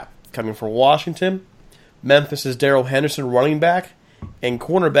Taylor Rapp coming from Washington, Memphis is Darrell Henderson, running back, and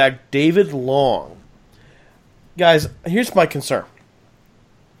cornerback David Long. Guys, here's my concern.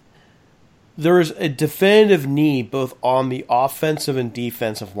 There is a definitive need both on the offensive and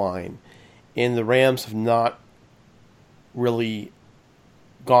defensive line, and the Rams have not really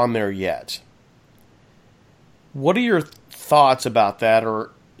gone there yet. What are your thoughts about that,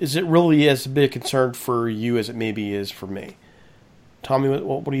 or is it really as big a concern for you as it maybe is for me? Tommy,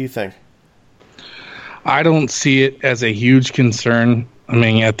 what do you think? I don't see it as a huge concern. I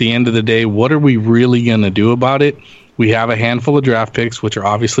mean, at the end of the day, what are we really going to do about it? We have a handful of draft picks, which are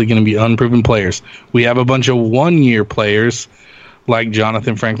obviously going to be unproven players. We have a bunch of one-year players like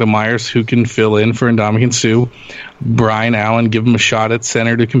Jonathan Franklin Myers who can fill in for Ndamukong Suh. Brian Allen, give him a shot at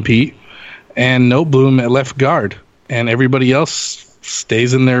center to compete. And No Bloom at left guard. And everybody else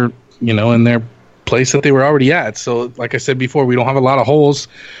stays in their, in their place that they were already at. So, like I said before, we don't have a lot of holes.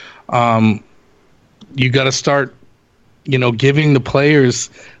 You got to start, giving the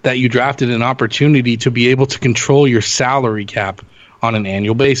players that you drafted an opportunity to be able to control your salary cap on an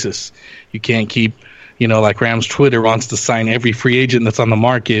annual basis. You can't keep, like Rams Twitter wants to sign every free agent that's on the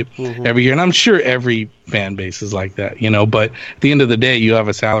market every year. And I'm sure every fan base is like that, but at the end of the day, you have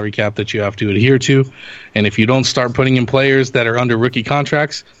a salary cap that you have to adhere to. And if you don't start putting in players that are under rookie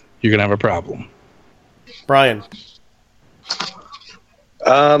contracts, you're going to have a problem. Brian.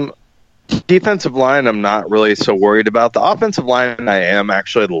 Defensive line, I'm not really so worried about. The offensive line, I am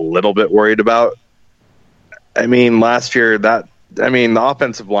actually a little bit worried about. I mean, last year, the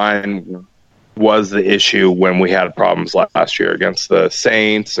offensive line was the issue when we had problems last year against the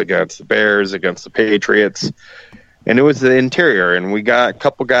Saints, against the Bears, against the Patriots. And it was the interior. And we got a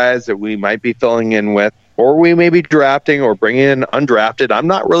couple guys that we might be filling in with, or we may be drafting or bringing in undrafted. I'm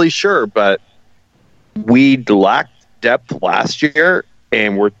not really sure, but we lacked depth last year.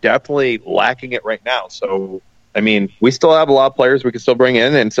 And we're definitely lacking it right now. So, we still have a lot of players we can still bring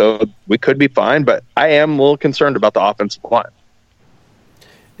in, and so we could be fine. But I am a little concerned about the offensive line.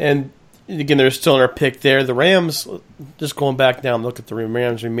 And, again, there's still another pick there. The Rams, just going back down, look at the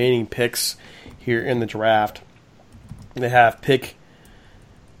Rams' remaining picks here in the draft. They have pick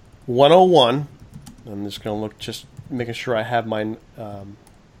 101. I'm just going to look, just making sure I have my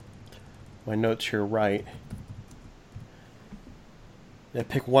notes here right. They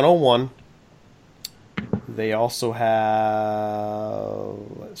pick 101. They also have,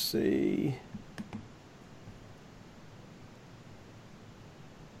 let's see.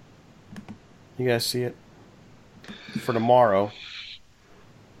 You guys see it? For tomorrow.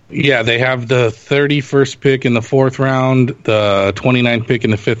 Yeah, they have the 31st pick in the 4th round, the 29th pick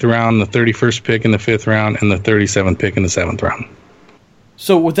in the 5th round, the 31st pick in the 5th round, and the 37th pick in the 7th round.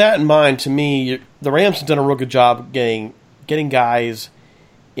 So with that in mind, to me, the Rams have done a real good job getting guys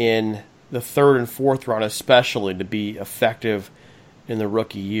in the 3rd and 4th round, especially to be effective in the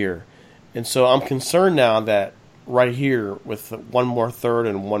rookie year. And so I'm concerned now that right here with one more 3rd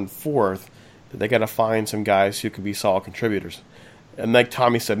and 1 4th, that they got to find some guys who could be solid contributors. And like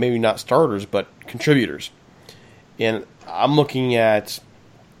Tommy said, maybe not starters, but contributors. And I'm looking at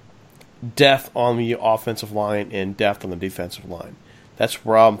depth on the offensive line and depth on the defensive line. That's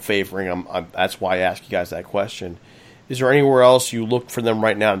where I'm favoring. That's why I ask you guys that question. Is there anywhere else you look for them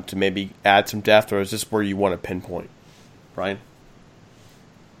right now to maybe add some depth, or is this where you want to pinpoint? Brian?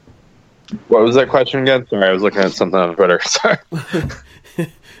 What was that question again? Sorry, I was looking at something on Twitter. Sorry.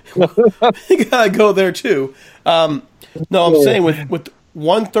 You got to go there, too. No, I'm saying with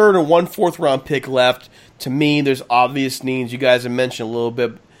 1/3 and 1 4th round pick left, to me, there's obvious needs. You guys have mentioned a little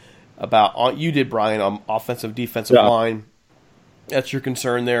bit about, you did, Brian, on offensive, defensive line. That's your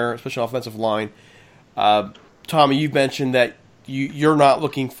concern there, especially offensive line. Tommy, you've mentioned that you're not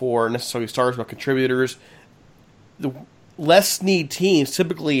looking for necessarily stars, but contributors. The less need teams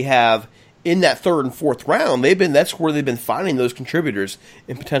typically have in that third and fourth round. That's where they've been finding those contributors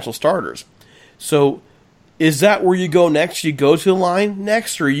and potential starters. So, is that where you go next? You go to the line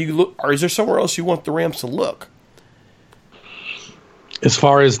next, or or is there somewhere else you want the Rams to look? As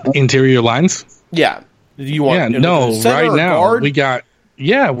far as interior lines, yeah. Do you want? Right now guard?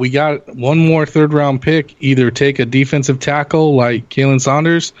 we got one more third round pick. Either take a defensive tackle like Kalen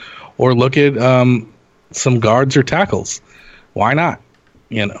Saunders, or look at some guards or tackles. Why not?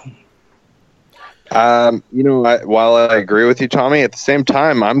 While I agree with you, Tommy, at the same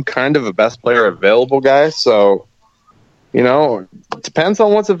time, I'm kind of a best player available guy. So, it depends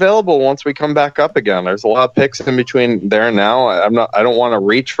on what's available once we come back up again. There's a lot of picks in between there and now. I don't want to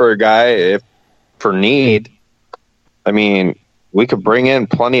reach for a guy for need. I mean, we could bring in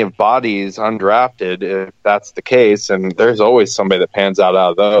plenty of bodies undrafted if that's the case, and there's always somebody that pans out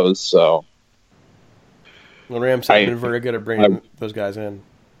of those. So, the Rams have been very good at bringing those guys in.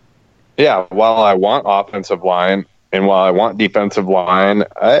 Yeah, while I want offensive line and while I want defensive line,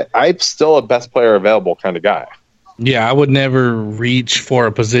 I'm still a best player available kind of guy. Yeah, I would never reach for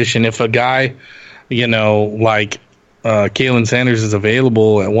a position. If a guy, like Kalen Sanders is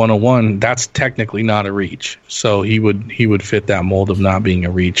available at 101, that's technically not a reach. So he would fit that mold of not being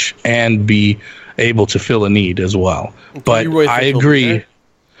a reach and be able to fill a need as well. But I agree.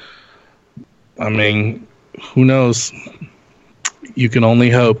 I mean, who knows? You can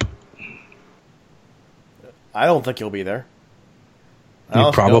only hope. I don't think he'll be there.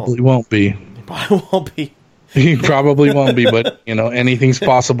 He probably won't be. He probably won't be. He probably won't be, but anything's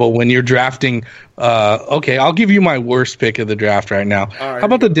possible when you're drafting. Okay, I'll give you my worst pick of the draft right now. Right. How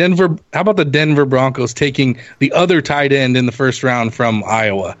about the Denver Broncos taking the other tight end in the first round from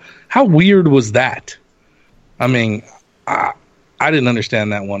Iowa? How weird was that? I mean, I didn't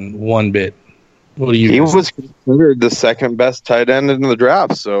understand that one bit. What do you? He was considered the second best tight end in the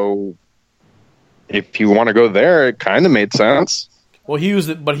draft, so if you want to go there, it kind of made sense. Well, he was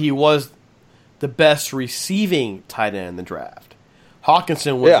the best receiving tight end in the draft.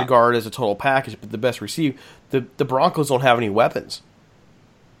 Hawkinson was regarded as a total package, but the best receiver. The Broncos don't have any weapons.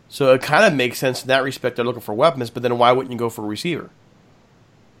 So it kind of makes sense in that respect. They're looking for weapons, but then why wouldn't you go for a receiver?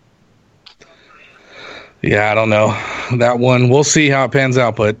 Yeah, I don't know. That one, we'll see how it pans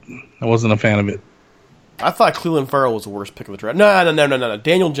out, but I wasn't a fan of it. I thought Cleveland Farrell was the worst pick of the draft. No.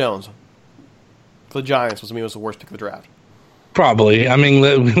 Daniel Jones. The Giants was the worst pick of the draft. Probably. I mean,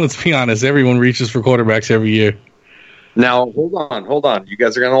 let's be honest. Everyone reaches for quarterbacks every year. Now, hold on. You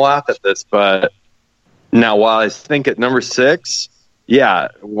guys are going to laugh at this, but now while I think at number 6,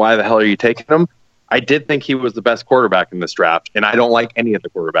 why the hell are you taking him? I did think he was the best quarterback in this draft, and I don't like any of the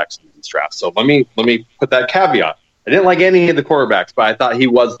quarterbacks in this draft. So let me put that caveat. I didn't like any of the quarterbacks, but I thought he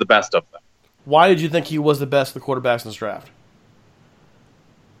was the best of them. Why did you think he was the best of the quarterbacks in this draft?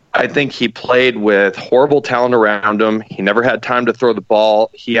 I think he played with horrible talent around him. He never had time to throw the ball.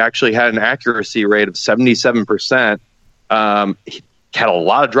 He actually had an accuracy rate of 77%. He had a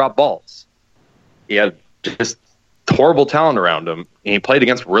lot of drop balls. He had just horrible talent around him, and he played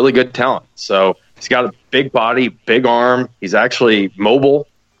against really good talent. So he's got a big body, big arm. He's actually mobile.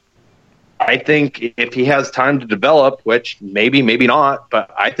 I think if he has time to develop, which maybe not, but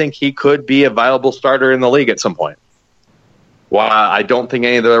I think he could be a viable starter in the league at some point. Well, I don't think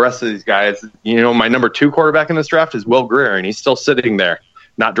any of the rest of these guys, my number 2 quarterback in this draft is Will Grier, and he's still sitting there,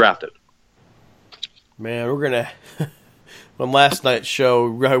 not drafted. Man, we're going to, on last night's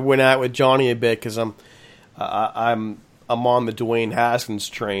show, I went out with Johnny a bit because I'm on the Dwayne Haskins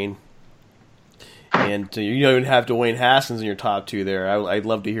train. And you don't even have Dwayne Haskins in your top 2 there. I'd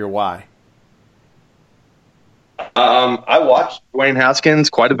love to hear why. I watched Dwayne Haskins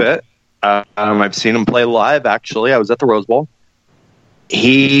quite a bit. I've seen him play live, actually. I was at the Rose Bowl.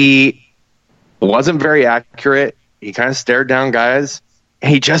 He wasn't very accurate. He kind of stared down guys.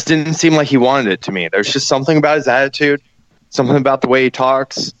 He just didn't seem like he wanted it to me. There's just something about his attitude, something about the way he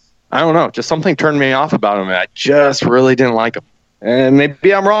talks. I don't know. Just something turned me off about him. I just really didn't like him. And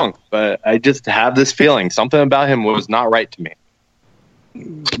maybe I'm wrong, but I just have this feeling. Something about him was not right to me.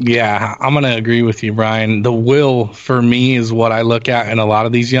 Yeah, I'm going to agree with you, Brian. The will, for me, is what I look at in a lot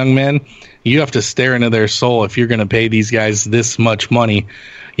of these young men. You have to stare into their soul if you're going to pay these guys this much money,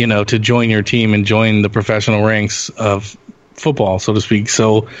 to join your team and join the professional ranks of football, so to speak.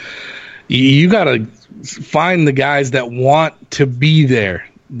 So you got to find the guys that want to be there,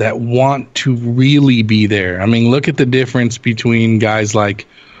 that want to really be there. I mean, look at the difference between guys like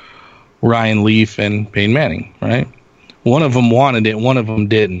Ryan Leaf and Peyton Manning, right? One of them wanted it, one of them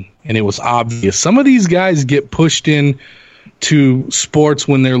didn't, and it was obvious. Some of these guys get pushed in to sports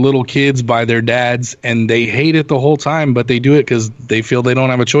when they're little kids by their dads, and they hate it the whole time, but they do it because they feel they don't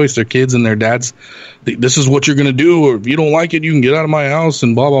have a choice. They're kids, and their dads, this is what you're going to do, or if you don't like it, you can get out of my house,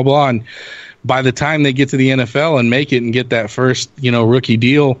 and blah, blah, blah. And by the time they get to the NFL and make it and get that first, rookie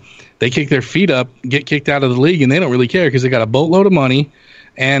deal, they kick their feet up, get kicked out of the league, and they don't really care because they got a boatload of money,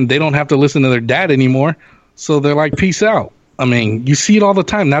 and they don't have to listen to their dad anymore. So they're like, peace out. I mean, you see it all the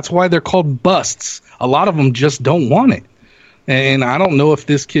time. That's why they're called busts. A lot of them just don't want it. And I don't know if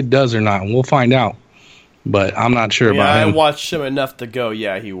this kid does or not. We'll find out. But I'm not sure about him. I watched him enough to go,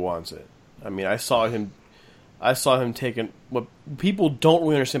 yeah, he wants it. I mean, I saw him taking what people don't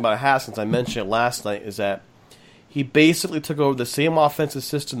really understand about Haskins. I mentioned it last night, is that he basically took over the same offensive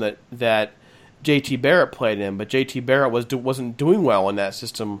system that J.T. Barrett played in, but J.T. Barrett wasn't doing well in that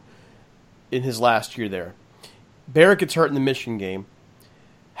system in his last year there. Barrett gets hurt in the Michigan game.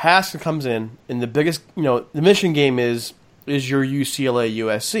 Haskins comes in, and the biggest, the Michigan game is your UCLA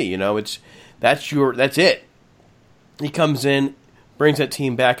USC. That's it. He comes in, brings that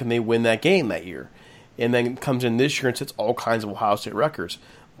team back, and they win that game that year. And then comes in this year and sets all kinds of Ohio State records.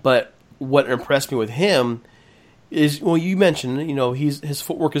 But what impressed me with him is, well, you mentioned, his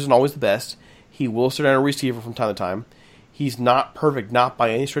footwork isn't always the best. He will sit down a receiver from time to time. He's not perfect, not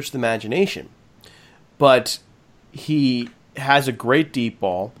by any stretch of the imagination. But he has a great deep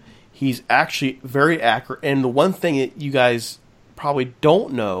ball. He's actually very accurate. And the one thing that you guys probably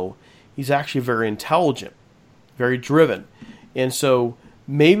don't know, he's actually very intelligent, very driven. And so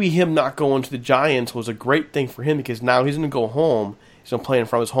maybe him not going to the Giants was a great thing for him, because now he's going to go home. He's going to play in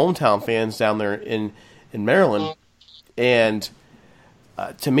front of his hometown fans down there in Maryland. And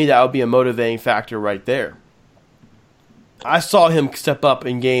to me, that would be a motivating factor right there. I saw him step up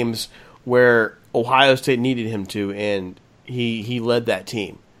in games where Ohio State needed him to, and he led that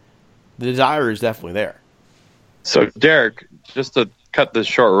team. The desire is definitely there. So, Derek, just to cut this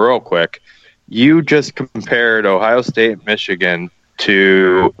short real quick, you just compared Ohio State, Michigan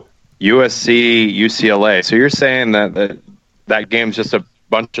to USC, UCLA. So you're saying that game's just a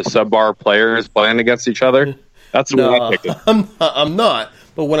bunch of subpar players playing against each other? That's what I think. I'm not.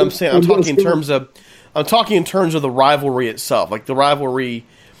 But what I'm saying, I'm talking in terms of the rivalry itself, like the rivalry.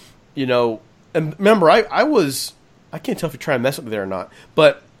 And remember, I can't tell if you're trying to mess with me there or not,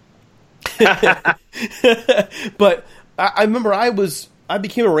 but but I remember I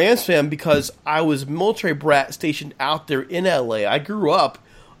became a Rams fan because I was a military brat stationed out there in LA. I grew up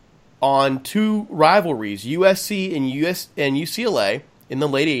on two rivalries, USC and UCLA in the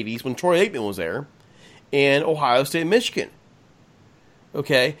late 80s when Troy Aikman was there, and Ohio State and Michigan.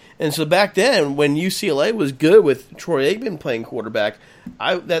 Okay? And so back then, when UCLA was good with Troy Aikman playing quarterback,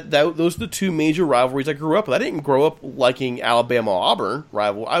 those are the two major rivalries I grew up with. I didn't grow up liking Alabama-Auburn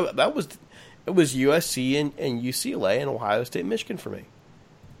rival. It was USC and UCLA and Ohio State and Michigan for me.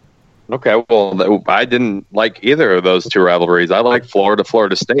 Okay, well, I didn't like either of those two rivalries. I like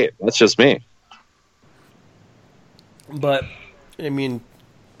Florida State. That's just me. But, I mean,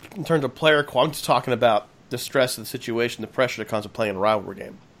 in terms of player quality, I'm just talking about the stress of the situation, the pressure that comes with playing a rivalry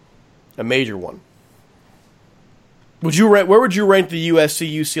game. A major one. Where would you rank the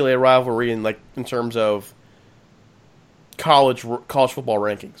USC-UCLA rivalry in terms of college football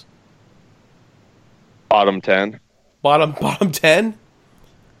rankings? Bottom 10. Bottom 10?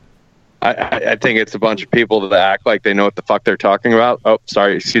 I think it's a bunch of people that act like they know what the fuck they're talking about. Oh,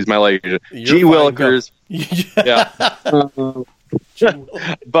 sorry, excuse my language. G. Willikers. Yeah.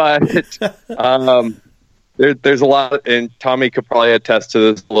 But there's a lot, and Tommy could probably attest to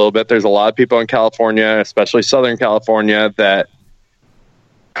this a little bit. There's a lot of people in California, especially Southern California, that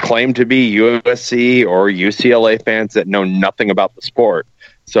claim to be USC or UCLA fans that know nothing about the sport.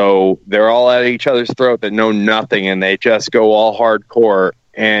 So they're all at each other's throat that know nothing, and they just go all hardcore.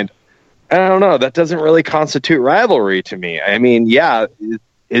 And I don't know, that doesn't really constitute rivalry to me. I mean, yeah,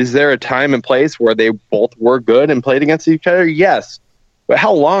 is there a time and place where they both were good and played against each other? Yes. But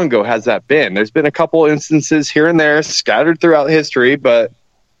how long ago has that been? There's been a couple instances here and there scattered throughout history, but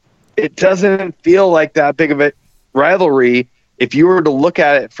it doesn't feel like that big of a rivalry. If you were to look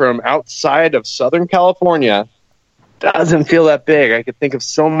at it from outside of Southern California, it doesn't feel that big. I could think of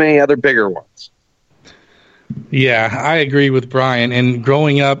so many other bigger ones. Yeah, I agree with Brian. And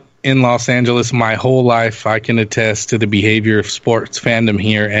growing up in Los Angeles my whole life, I can attest to the behavior of sports fandom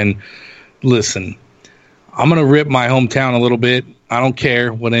here. And listen, I'm going to rip my hometown a little bit. I don't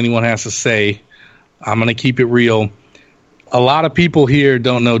care what anyone has to say. I'm going to keep it real. A lot of people here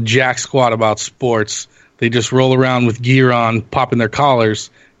don't know jack squat about sports. They just roll around with gear on, popping their collars,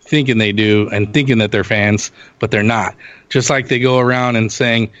 thinking they do and thinking that they're fans, but they're not. Just like they go around and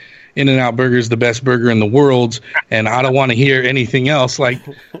saying In-N-Out Burger is the best burger in the world, and I don't want to hear anything else. Like,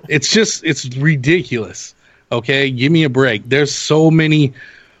 it's ridiculous. Okay, give me a break. There's so many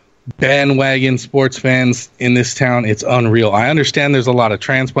bandwagon sports fans in this town. It's unreal. I understand there's a lot of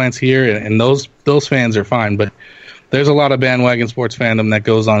transplants here, and those fans are fine, but there's a lot of bandwagon sports fandom that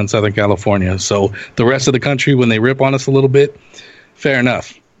goes on in Southern California. So the rest of the country, when they rip on us a little bit, fair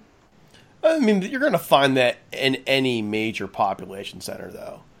enough. I mean, you're going to find that in any major population center,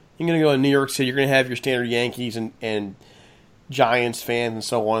 though. You're going to go to New York City, you're going to have your standard Yankees and Giants fans and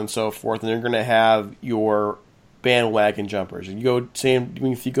so on and so forth, and you're going to have your bandwagon jumpers. If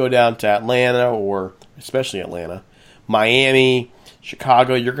you go down to Atlanta, or especially Atlanta, Miami,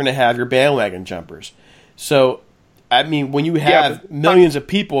 Chicago, you're going to have your bandwagon jumpers. So, I mean, when you have millions of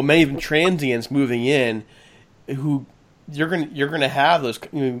people, many even transients moving in, who you're going to have those.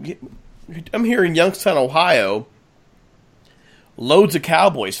 I'm here in Youngstown, Ohio. Loads of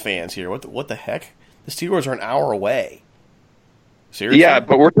Cowboys fans here. What the heck? The Steelers are an hour away. Seriously? Yeah,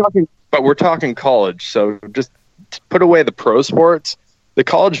 but we're talking college. So just put away the pro sports. The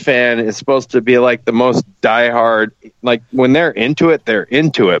college fan is supposed to be like the most diehard. Like when they're into it, they're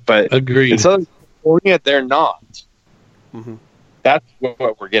into it. But agreed. In Southern California, they're not. Mm-hmm. That's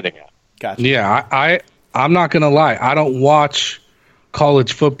what we're getting at. Gotcha. Yeah, I'm not gonna lie. I don't watch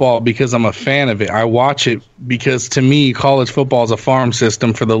college football because I'm a fan of it. I watch it because, to me, college football is a farm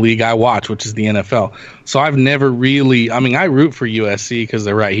system for the league I watch, which is the NFL. So I've never really – I mean, I root for USC because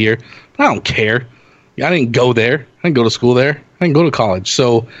they're right here, but I don't care. I didn't go there. I didn't go to school there. I didn't go to college.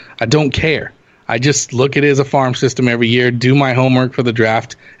 So I don't care. I just look at it as a farm system every year, do my homework for the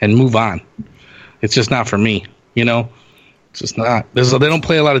draft, and move on. It's just not for me, you know? It's just not. They don't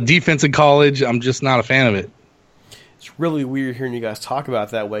play a lot of defense in college. I'm just not a fan of it. It's really weird hearing you guys talk about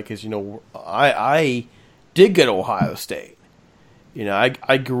it that way because, you know, I did go to Ohio State. You know,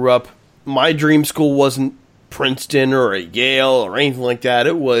 I grew up, my dream school wasn't Princeton or a Yale or anything like that.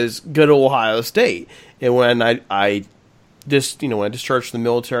 It was go to Ohio State. And when I discharged from the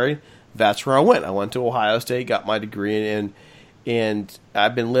military, that's where I went. I went to Ohio State, got my degree, and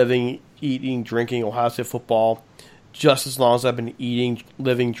I've been living, eating, drinking Ohio State football just as long as I've been eating,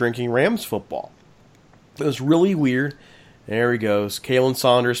 living, drinking Rams football. It was really weird. There he goes. Kalen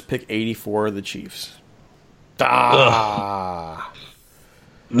Saunders, pick 84 of the Chiefs. Oh,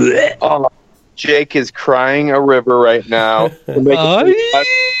 Jake is crying a river right now. I'm going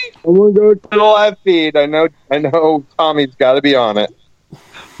to go to the live feed. I know Tommy's got to be on it.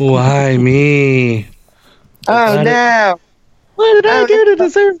 Why me? Oh, no. What did I do to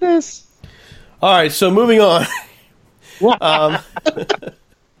deserve this? All right, so moving on.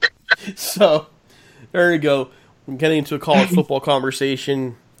 So, there you go. I'm getting into a college football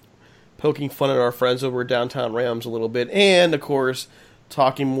conversation, poking fun at our friends over at Downtown Rams a little bit, and, of course,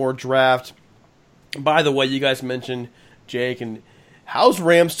 talking more draft. By the way, you guys mentioned Jake, and how's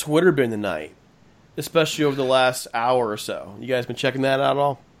Rams Twitter been tonight? Especially over the last hour or so. You guys been checking that out at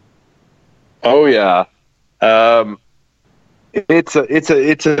all? Oh, yeah. It's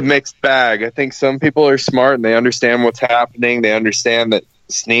a mixed bag. I think some people are smart and they understand what's happening. They understand that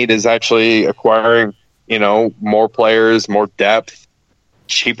Snead is actually acquiring, more players, more depth,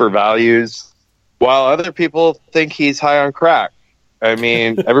 cheaper values, while other people think he's high on crack. I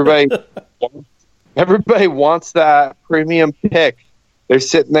mean, everybody wants that premium pick. They're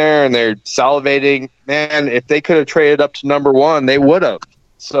sitting there and they're salivating. Man, if they could have traded up to number one, they would have.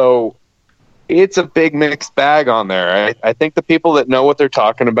 So it's a big mixed bag on there. I think the people that know what they're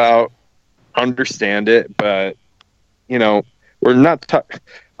talking about understand it, but, we're not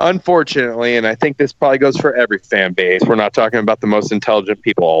unfortunately, and I think this probably goes for every fan base, we're not talking about the most intelligent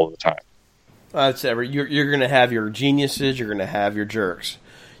people all the time. That's you're going to have your geniuses, you're going to have your jerks.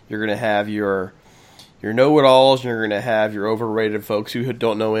 You're going to have your know-it-alls, and you're going to have your overrated folks who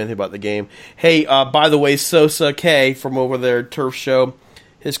don't know anything about the game. Hey, by the way, Sosa K from over there, Turf Show,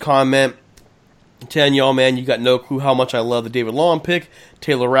 his comment, telling y'all, man, you got no clue how much I love the David Long pick.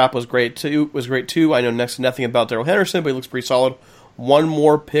 Taylor Rapp was great too. I know next to nothing about Darrell Henderson, but he looks pretty solid. One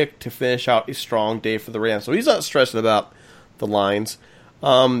more pick to finish out a strong day for the Rams. So he's not stressing about the lines.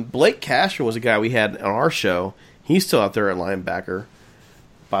 Blake Castro was a guy we had on our show. He's still out there at linebacker,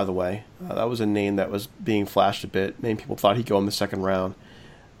 by the way. That was a name that was being flashed a bit. Many people thought he'd go in the second round.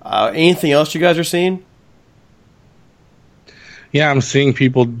 Anything else you guys are seeing? Yeah, I'm seeing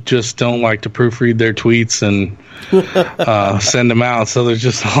people just don't like to proofread their tweets and send them out. So there's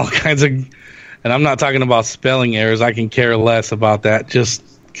just all kinds of, and I'm not talking about spelling errors. I can care less about that. Just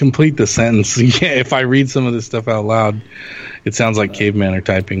complete the sentence. Yeah, if I read some of this stuff out loud, it sounds like cavemen are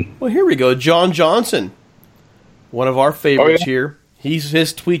typing. Well, here we go. John Johnson, one of our favorites here.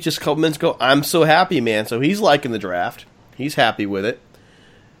 His tweet just a couple minutes ago. I'm so happy, man. So he's liking the draft. He's happy with it.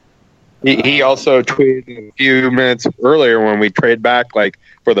 He also tweeted a few minutes earlier when we trade back, like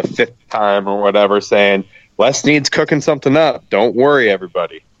for the 5th time or whatever, saying Les needs cooking something up. Don't worry,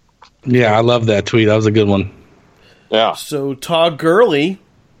 everybody. Yeah, I love that tweet. That was a good one. Yeah. So Todd Gurley,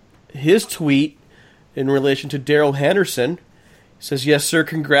 his tweet in relation to Daryl Henderson says, "Yes, sir.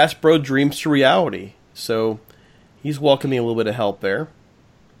 Congrats, bro. Dreams to reality." So he's welcoming a little bit of help there.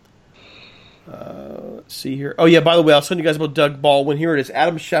 Let's see here. Oh, yeah, by the way, I'll send you guys about Doug Baldwin. Here it is.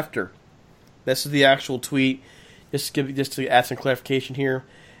 Adam Schefter. This is the actual tweet. Just to add some clarification here.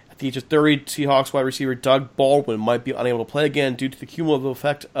 At the age of 30, Seahawks wide receiver Doug Baldwin might be unable to play again due to the cumulative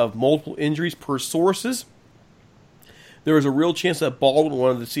effect of multiple injuries per sources. There is a real chance that Baldwin,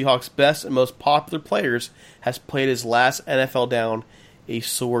 one of the Seahawks' best and most popular players, has played his last NFL down, a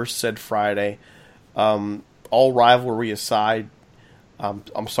source said Friday. All rivalry aside,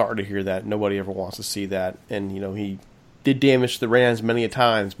 I'm sorry to hear that. Nobody ever wants to see that. And, he did damage to the Rams many a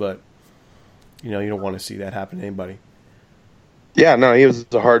times, but, you don't want to see that happen to anybody. Yeah, no, he was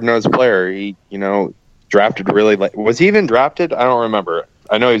a hard-nosed player. He, drafted really late. Was he even drafted? I don't remember.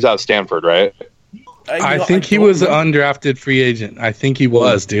 I know he was out of Stanford, right? I think he was an undrafted free agent. I think he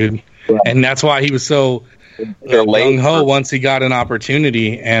was, dude. Yeah. And that's why he was so gung-ho once he got an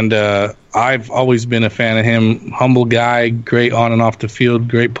opportunity. And I've always been a fan of him. Humble guy, great on and off the field,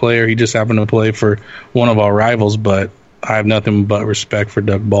 great player. He just happened to play for one of our rivals, but I have nothing but respect for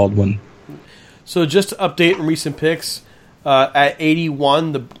Doug Baldwin. So just to update on recent picks, at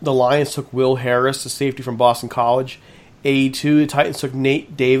 81, the Lions took Will Harris, the safety from Boston College. 82, the Titans took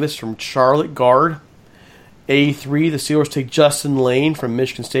Nate Davis from Charlotte, guard. 83, the Steelers take Justin Lane from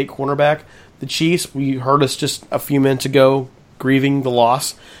Michigan State, cornerback. The Chiefs, we heard us just a few minutes ago, grieving the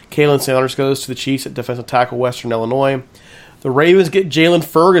loss. Kalen Sanders goes to the Chiefs at defensive tackle, Western Illinois. The Ravens get Jalen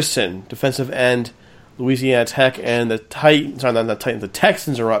Ferguson, defensive end, Louisiana Tech, and the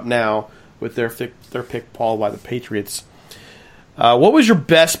Texans are up now with their pick, followed by the Patriots. What was your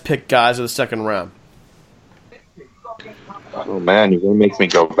best pick, guys, of the second round? Oh man, you're gonna make me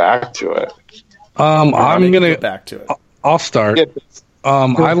go back to it. I'm gonna go back to it. I'll start.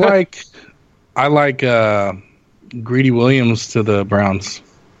 I like Greedy Williams to the Browns.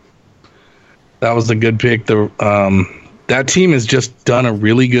 That was a good pick. That team has just done a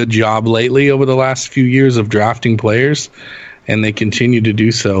really good job lately over the last few years of drafting players, and they continue to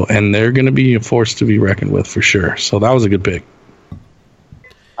do so. And they're going to be a force to be reckoned with for sure. So that was a good pick.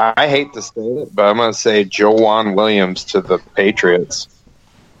 I hate to say it, but I'm going to say Joejuan Williams to the Patriots.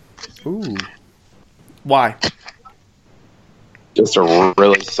 Ooh. Why? Just a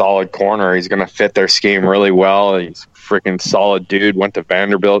really solid corner. He's going to fit their scheme really well. He's a freaking solid dude. Went to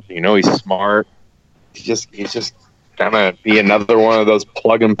Vanderbilt. He's smart. He's just going to be another one of those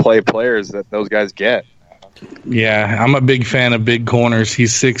plug-and-play players that those guys get. Yeah, I'm a big fan of big corners.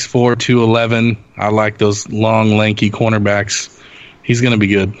 He's 6'4", 211. I like those long, lanky cornerbacks. He's going to be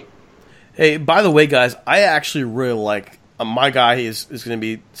good. Hey, by the way, guys, I actually really like my guy is going to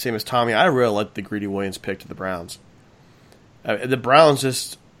be the same as Tommy. I really like the Greedy Williams pick to the Browns. The Browns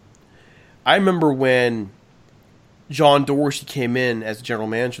just... I remember when John Dorsey came in as general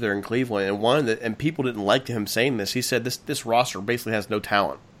manager there in Cleveland, and people didn't like him saying this. He said this roster basically has no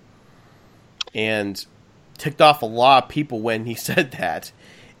talent. And ticked off a lot of people when he said that.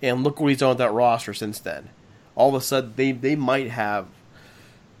 And look what he's done with that roster since then. All of a sudden, they might have...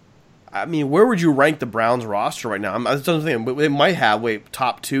 I mean, where would you rank the Browns roster right now? I was thinking, they might have,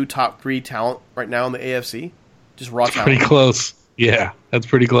 top 2, top 3 talent right now in the AFC? Just raw talent. Pretty close. Yeah, that's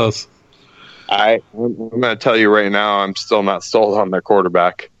pretty close. I'm going to tell you right now, I'm still not sold on their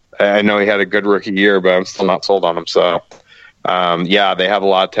quarterback. I know he had a good rookie year, but I'm still not sold on him. So, yeah, they have a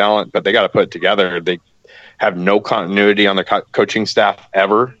lot of talent, but they got to put it together. They have no continuity on the coaching staff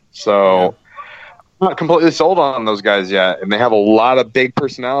ever. So... I'm not completely sold on those guys yet, and they have a lot of big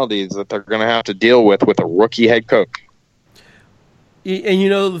personalities that they're going to have to deal with a rookie head coach. And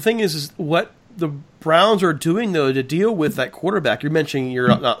the thing is what the Browns are doing though to deal with that quarterback. You're mentioning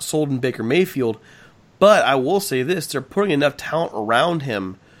you're not sold in Baker Mayfield, but I will say this: they're putting enough talent around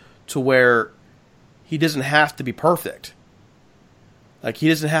him to where he doesn't have to be perfect. Like he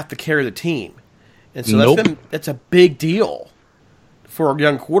doesn't have to carry the team, and so that's a big deal for a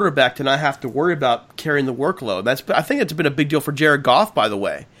young quarterback to not have to worry about carrying the workload. I think it's been a big deal for Jared Goff, by the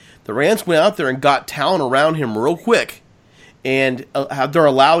way. The Rams went out there and got talent around him real quick, and they're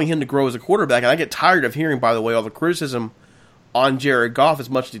allowing him to grow as a quarterback. And I get tired of hearing, by the way, all the criticism on Jared Goff as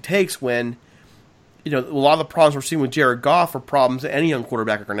much as he takes when, a lot of the problems we're seeing with Jared Goff are problems that any young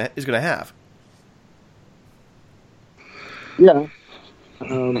quarterback is going to have. Yeah. I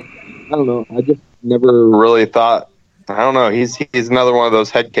don't know. I just never really thought. I don't know. He's another one of those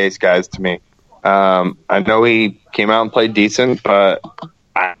head case guys to me. I know he came out and played decent, but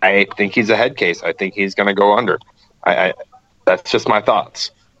I think he's a head case. I think he's going to go under. That's just my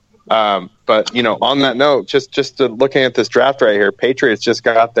thoughts. But on that note, just looking at this draft right here, Patriots just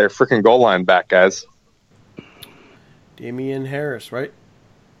got their freaking goal line back, guys. Damian Harris, right?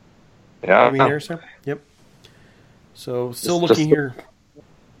 Yeah. Damian Harris, yep. So still looking here,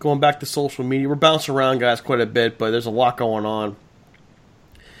 going back to social media. We're bouncing around, guys, quite a bit, but there's a lot going on.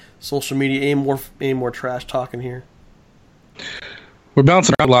 Social media, any more trash talking here? We're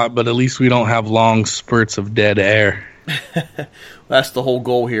bouncing around a lot, but at least we don't have long spurts of dead air. That's the whole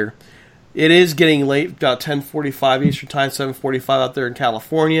goal here. It is getting late, about 10:45 Eastern Time, 7:45 out there in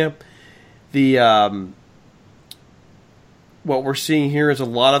California. What we're seeing here is a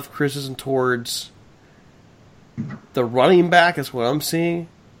lot of criticism towards the running back, is what I'm seeing.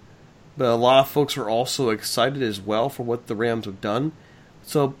 But a lot of folks are also excited as well for what the Rams have done.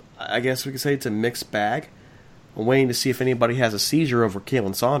 So I guess we could say it's a mixed bag. I'm waiting to see if anybody has a seizure over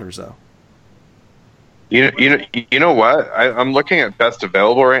Kalen Saunders, though. You know what? I'm looking at best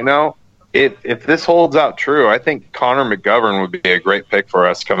available right now. If this holds out true, I think Connor McGovern would be a great pick for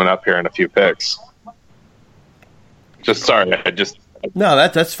us coming up here in a few picks. No,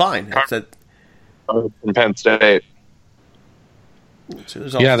 that's fine. From Penn State.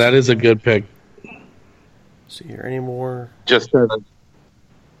 Yeah, that is a good pick. See here, any more?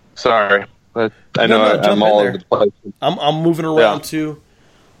 Sorry, but I know I'm all over the place. I'm moving around too.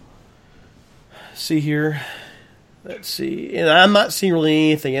 See here, let's see, and I'm not seeing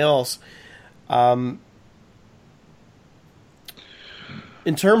really anything else. In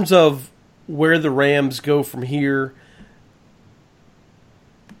terms of where the Rams go from here,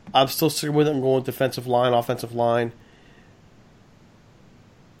 I'm still sticking with it. I'm going with defensive line, offensive line.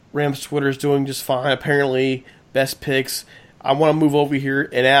 Rams Twitter is doing just fine. Apparently, best picks. I want to move over here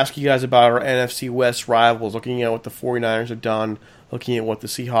and ask you guys about our NFC West rivals, looking at what the 49ers have done, looking at what the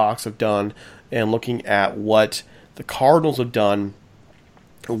Seahawks have done, and looking at what the Cardinals have done.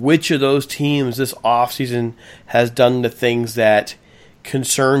 Which of those teams this offseason has done the things that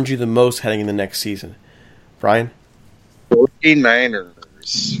concerns you the most heading in the next season? Brian?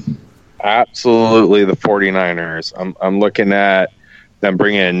 49ers. Absolutely the 49ers. I'm looking at them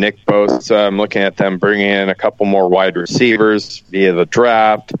bringing in Nick Bosa. I'm looking at them bringing in a couple more wide receivers via the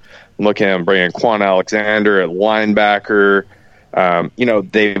draft. I'm looking at them bringing Quan Alexander at linebacker.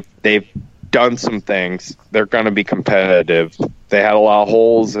 They've done some things. They're going to be competitive. They had a lot of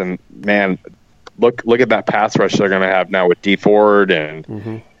holes, and man, look at that pass rush they're going to have now with Dee Ford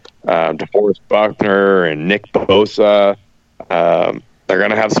and DeForest Buckner and Nick Bosa. They're going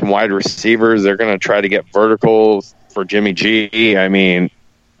to have some wide receivers. They're going to try to get verticals for Jimmy G. I mean,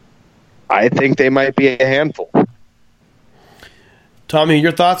 I think they might be a handful. Tommy,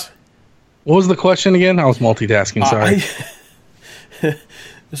 your thoughts? What was the question again? I was multitasking, sorry.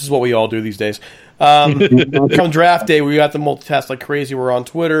 This is what we all do these days. Come draft day, we got to multitask like crazy. We're on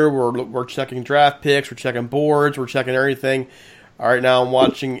Twitter. We're checking draft picks. We're checking boards. We're checking everything. All right, now I'm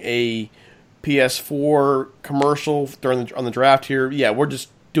watching a PS4 commercial on the draft here. Yeah, we're just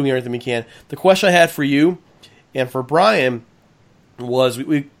doing everything we can. The question I had for you and for Brian was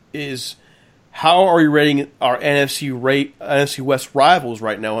how are you rating our NFC West rivals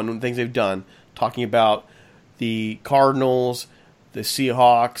right now and the things they've done? Talking about the Cardinals, the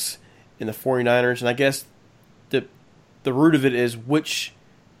Seahawks, and the 49ers. And I guess the root of it is which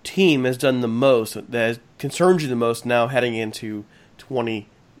team has done the most, that has concerned you the most now heading into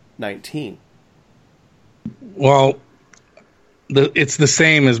 2019? Well, it's the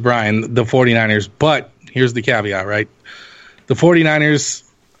same as Brian, the 49ers, but here's the caveat, right? The 49ers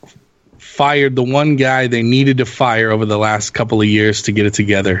fired the one guy they needed to fire over the last couple of years to get it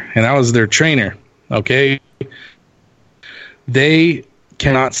together, and that was their trainer, okay? They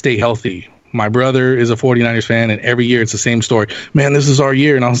cannot stay healthy. My brother is a 49ers fan, and every year it's the same story. Man, this is our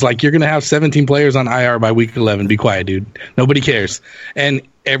year. And I was like, you're going to have 17 players on IR by week 11. Be quiet, dude. Nobody cares. And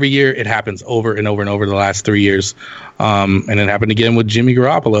every year it happens over and over and over the last 3 years. And it happened again with Jimmy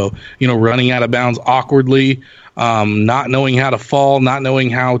Garoppolo, running out of bounds awkwardly, not knowing how to fall, not knowing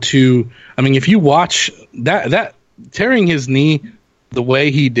how to – I mean, if you watch that tearing his knee the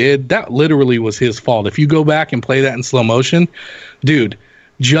way he did, that literally was his fault. If you go back and play that in slow motion, dude –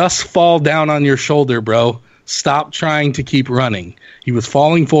 just fall down on your shoulder, bro. stop trying to keep running. He was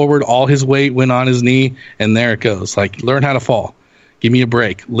falling forward. All his weight went on his knee, and there it goes. Like, learn how to fall. Give me a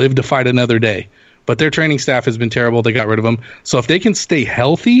break. Live to fight another day. But their training staff has been terrible. They got rid of him. So if they can stay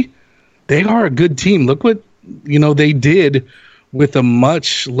healthy, they are a good team. Look what they did with a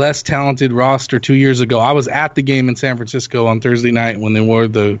much less talented roster 2 years ago. I was at the game in San Francisco on Thursday night when they wore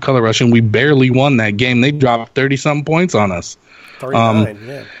the color rush, and we barely won that game. They dropped 30-something points on us. 39,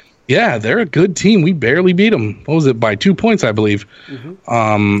 yeah. Yeah, they're a good team. We barely beat them. What was it, by 2 points, I believe.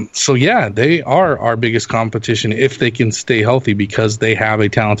 Mm-hmm. So, yeah, they are our biggest competition if they can stay healthy because they have a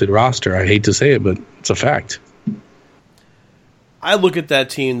talented roster. I hate to say it, but it's a fact. I look at that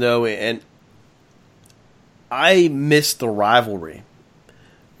team, though, and I miss the rivalry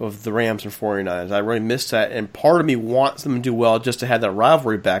of the Rams and 49ers. I really miss that, and part of me wants them to do well just to have that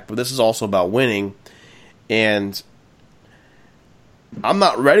rivalry back, but this is also about winning, and I'm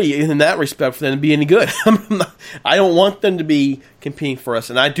not ready in that respect for them to be any good. I don't want them to be competing for us,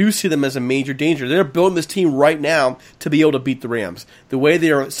 and I do see them as a major danger. They're building this team right now to be able to beat the Rams. The way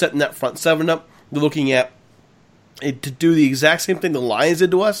they are setting that front seven up, they're looking at it to do the exact same thing the Lions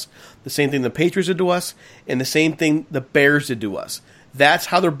did to us, the same thing the Patriots did to us, and the same thing the Bears did to us. That's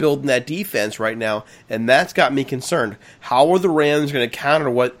how they're building that defense right now, and that's got me concerned. How are the Rams going to counter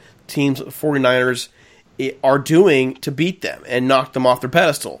what teams, the 49ers, are doing to beat them and knock them off their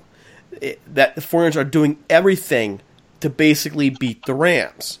pedestal? That the 49ers are doing everything to basically beat the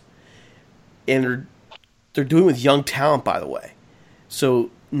Rams. And they're doing it with young talent, by the way. So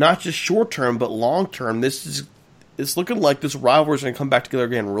not just short term, but long term, it's looking like this rivalry is going to come back together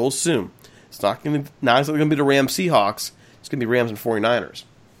again real soon. It's not going to be the Rams Seahawks. It's going to be Rams and 49ers.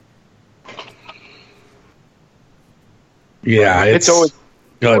 Yeah, it's always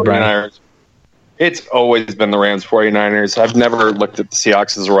go ahead, Brian. It's always been the Rams 49ers. I've never looked at the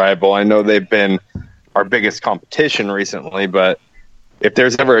Seahawks as a rival. I know they've been our biggest competition recently, but if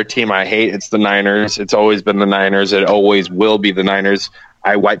there's ever a team I hate, it's the Niners. It's always been the Niners. It always will be the Niners.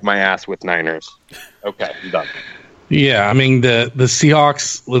 I wipe my ass with Niners. Okay, I'm done. Yeah, I mean, the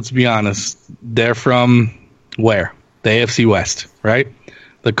Seahawks, let's be honest, they're from where? The AFC West, right?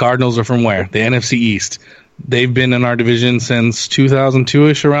 The Cardinals are from where? The NFC East. They've been in our division since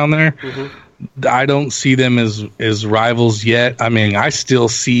 2002-ish, around there. Mm-hmm. I don't see them as rivals yet. I mean, I still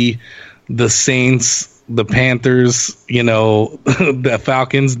see the Saints, the Panthers, the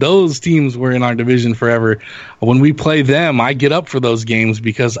Falcons. Those teams were in our division forever. When we play them, I get up for those games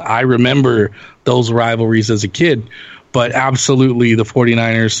because I remember those rivalries as a kid. But absolutely, the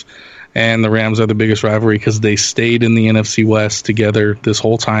 49ers and the Rams are the biggest rivalry because they stayed in the NFC West together this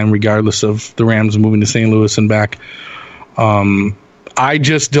whole time, regardless of the Rams moving to St. Louis and back. I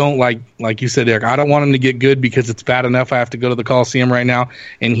just don't like you said, Eric, I don't want them to get good because it's bad enough I have to go to the Coliseum right now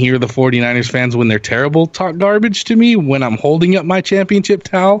and hear the 49ers fans, when they're terrible, talk garbage to me. When I'm holding up my championship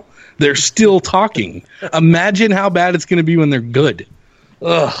towel, they're still talking. Imagine how bad it's going to be when they're good.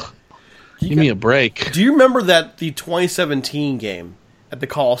 Ugh. Give me a break. Do you remember the 2017 game at the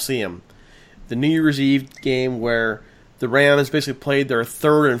Coliseum, the New Year's Eve game where the Rams basically played their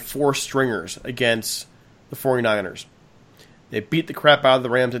third and fourth stringers against the 49ers? They beat the crap out of the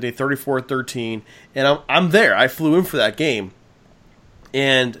Rams today, 34-13. And I'm there. I flew in for that game.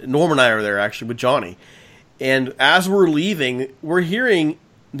 And Norm and I are there, actually, with Johnny. And as we're leaving, we're hearing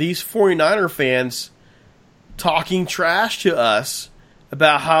these 49er fans talking trash to us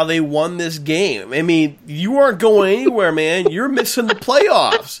about how they won this game. I mean, you aren't going anywhere, man. You're missing the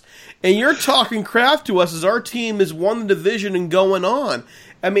playoffs. And you're talking crap to us as our team has won the division and going on.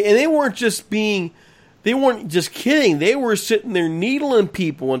 I mean, and they weren't just kidding. They were sitting there needling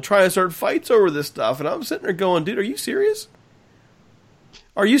people and trying to start fights over this stuff. And I'm sitting there going, dude, are you serious?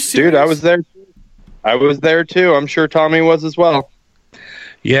 Are you serious? Dude, I was there. I was there too. I'm sure Tommy was as well.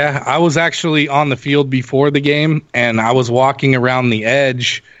 Yeah, I was actually on the field before the game, and I was walking around the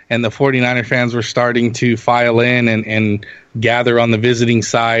edge, and the 49er fans were starting to file in and gather on the visiting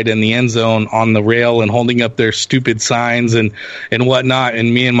side and the end zone on the rail and holding up their stupid signs and whatnot.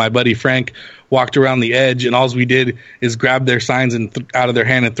 And me and my buddy Frank walked around the edge, and all we did is grab their signs and out of their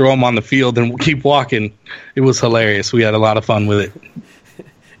hand and throw them on the field and keep walking. It was hilarious. We had a lot of fun with it.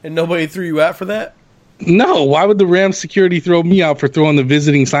 And nobody threw you out for that? No, why would the Rams security throw me out for throwing the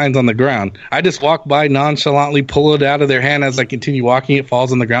visiting signs on the ground? I just walk by nonchalantly, pull it out of their hand as I continue walking. It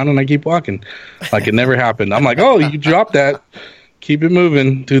falls on the ground, and I keep walking like it never happened. I'm like, oh, you dropped that. Keep it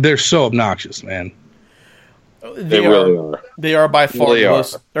moving. Dude, they're so obnoxious, man. They really are. They are by far Really the are.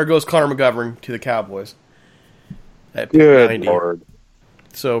 most. There goes Connor McGovern to the Cowboys. At Good 90. Lord.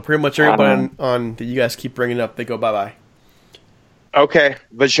 So pretty much everybody on that you guys keep bringing up, they go bye-bye. Okay,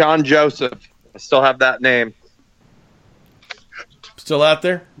 Vajon Joseph. I still have that name. Still out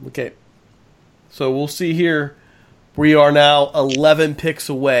there? Okay. So we'll see here. We are now 11 picks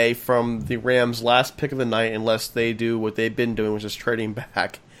away from the Rams' last pick of the night, unless they do what they've been doing, which is trading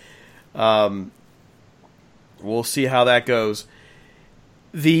back. We'll see how that goes.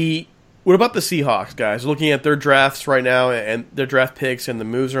 What about the Seahawks, guys? Looking at their drafts right now and their draft picks and the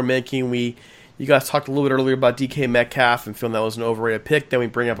moves they're making, you guys talked a little bit earlier about DK Metcalf and feeling that was an overrated pick. Then we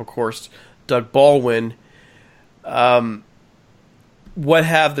bring up, of course, Doug Baldwin. What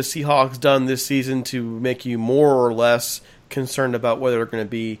have the Seahawks done this season to make you more or less concerned about whether they're going to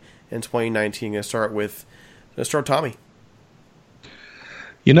be in 2019? Let's start Tommy.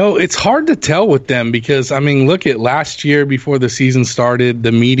 It's hard to tell with them because, look at last year before the season started,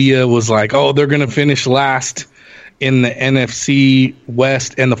 the media was like, oh, they're going to finish last in the NFC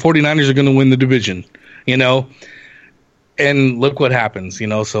West and the 49ers are going to win the division, and look what happens,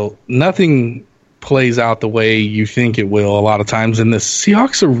 so nothing plays out the way you think it will a lot of times. And the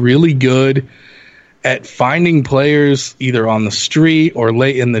Seahawks are really good at finding players either on the street or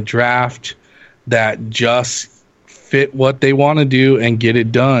late in the draft that just fit what they want to do and get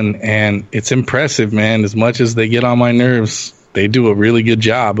it done. And it's impressive, man. As much as they get on my nerves, they do a really good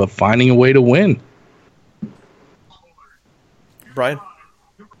job of finding a way to win. Brian?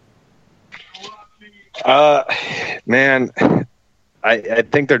 Man, I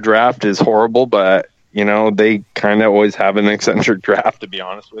think their draft is horrible, but, they kind of always have an eccentric draft, to be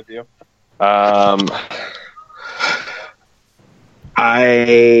honest with you.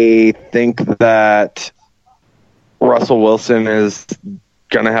 I think that Russell Wilson is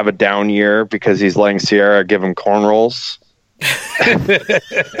going to have a down year because he's letting Sierra give him cornrows. I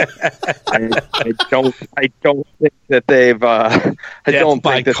don't think that they've. I don't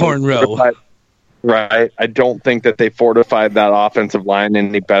think that cornrow. Right. I don't think that they fortified that offensive line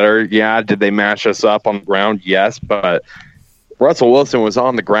any better. Yeah. Did they mash us up on the ground? Yes. But Russell Wilson was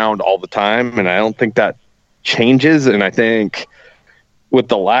on the ground all the time, and I don't think that changes. And I think with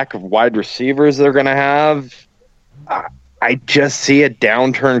the lack of wide receivers they're going to have, I just see a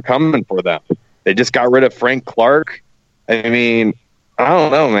downturn coming for them. They just got rid of Frank Clark. I don't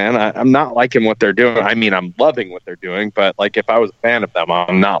know, man. I'm not liking what they're doing. I'm loving what they're doing, but if I was a fan of them,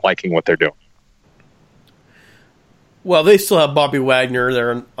 I'm not liking what they're doing. Well, they still have Bobby Wagner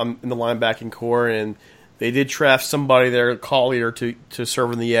there in the linebacking core, and they did draft somebody there, Collier, to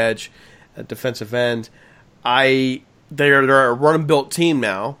serve on the edge at defensive end. They're a run-built team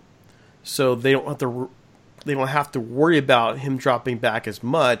now, so they don't have to worry about him dropping back as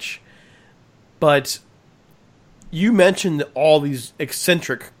much. But you mentioned all these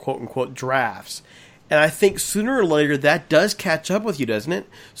eccentric, quote-unquote, drafts. And I think sooner or later that does catch up with you, doesn't it?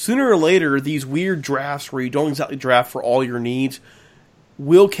 Sooner or later, these weird drafts where you don't exactly draft for all your needs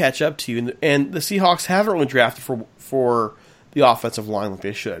will catch up to you. And the Seahawks haven't really drafted for the offensive line like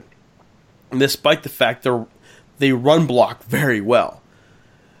they should. And despite the fact they run block very well.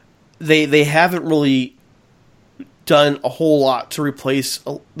 They haven't really done a whole lot to replace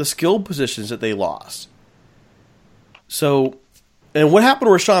the skill positions that they lost. So, and what happened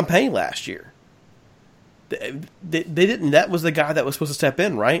to Rashawn Penny last year? They didn't. That was the guy that was supposed to step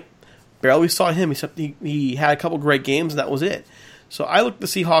in, right? Barely saw him. He had a couple great games, and that was it. So I look at the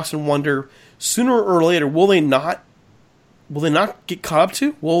Seahawks and wonder, sooner or later, will they not get caught up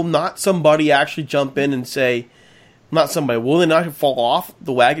to? Will not somebody actually jump in and say, will they not fall off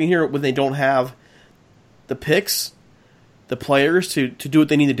the wagon here when they don't have the picks, the players to do what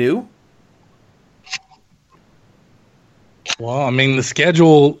they need to do? Well, the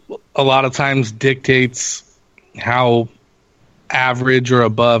schedule a lot of times dictates how average or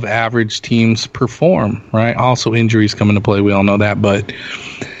above average teams perform, right? Also, injuries come into play. We all know that. But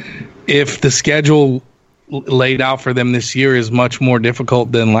if the schedule laid out for them this year is much more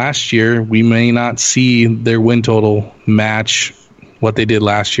difficult than last year, we may not see their win total match what they did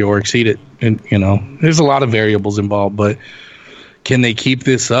last year or exceed it. And, there's a lot of variables involved. But can they keep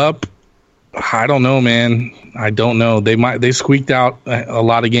this up? I don't know, man. I don't know. They squeaked out a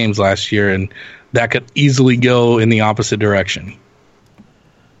lot of games last year, and that could easily go in the opposite direction.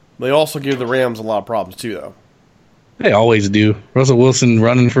 They also give the Rams a lot of problems too, though. They always do. Russell Wilson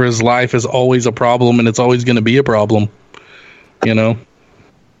running for his life is always a problem, and it's always going to be a problem.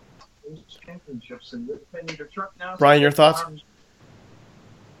 Brian, your thoughts?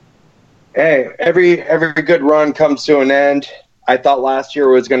 Hey, every good run comes to an end. I thought last year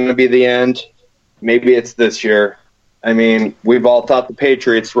was going to be the end. Maybe it's this year. We've all thought the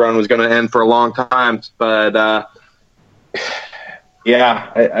Patriots run was going to end for a long time, but I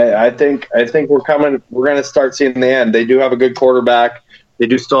think we're coming. We're going to start seeing the end. They do have a good quarterback. They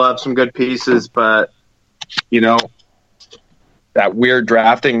do still have some good pieces, but that weird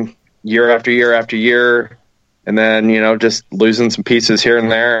drafting year after year after year, and then, just losing some pieces here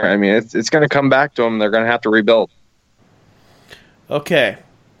and there. I mean, it's going to come back to them. They're going to have to rebuild. Okay.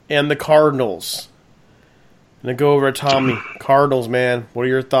 And the Cardinals. I'm going to go over to Tommy. Cardinals, man. What are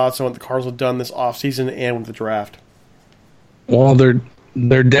your thoughts on what the Cardinals have done this offseason and with the draft? Well,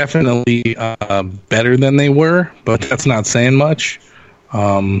 they're definitely better than they were, but that's not saying much.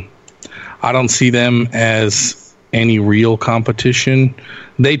 I don't see them as any real competition.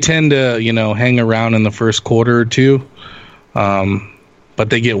 They tend to, hang around in the first quarter or two, but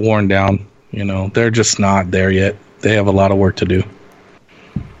they get worn down. They're just not there yet. They have a lot of work to do.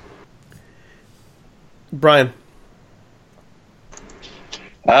 Brian.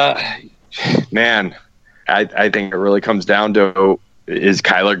 Man, I think it really comes down to, is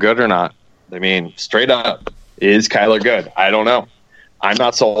Kyler good or not? I mean, straight up, is Kyler good? I don't know. I'm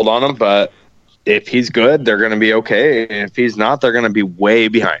not sold on him, but if he's good, they're going to be okay. And if he's not, they're going to be way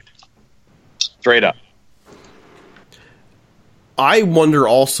behind. Straight up. I wonder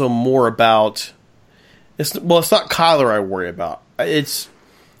also more about it's not Kyler I worry about. It's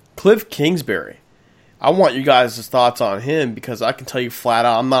Cliff Kingsbury. I want you guys' thoughts on him because I can tell you flat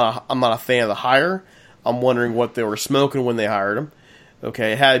out I'm not a fan of the hire. I'm wondering what they were smoking when they hired him.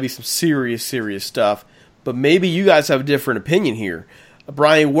 Okay, it had to be some serious stuff. But maybe you guys have a different opinion here.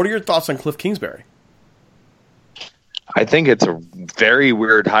 Brian, what are your thoughts on Cliff Kingsbury? I think it's a very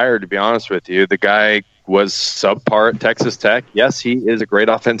weird hire, to be honest with you. The guy was subpar at Texas Tech. Yes, he is a great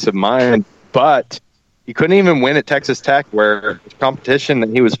offensive mind, but he couldn't even win at Texas Tech, where the competition that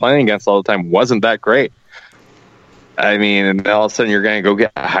he was playing against all the time wasn't that great. I mean, and all of a sudden you're going to go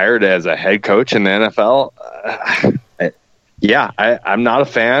get hired as a head coach in the NFL. I'm not a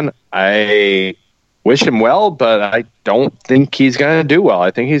fan. I wish him well, but I don't think he's going to do well.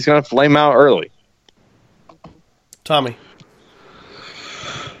 I think he's going to flame out early. Tommy.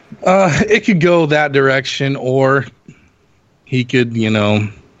 It could go that direction, or he could,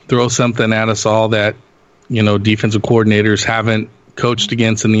 throw something at us all that, defensive coordinators haven't coached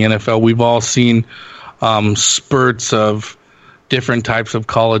against in the NFL. We've all seen spurts of different types of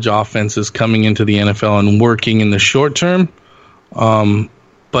college offenses coming into the NFL and working in the short term,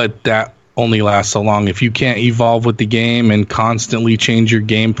 but that only lasts so long. If you can't evolve with the game and constantly change your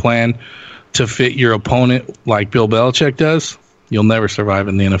game plan to fit your opponent like Bill Belichick does, you'll never survive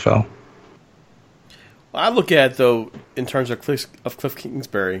in the NFL. Well, I look at it, though, in terms of Cliff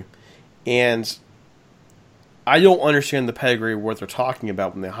Kingsbury, and I don't understand the pedigree of what they're talking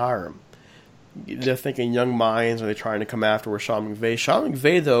about when they hire him. They're thinking young minds, or they're trying to come after with Sean McVay. Sean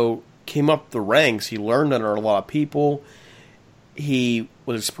McVay, though, came up the ranks. He learned under a lot of people. He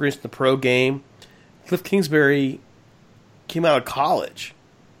was experienced in the pro game. Cliff Kingsbury came out of college,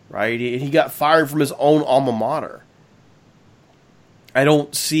 right? He got fired from his own alma mater. I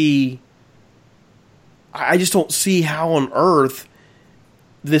just don't see how on earth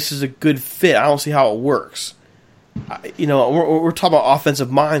this is a good fit. I don't see how it works. We're talking about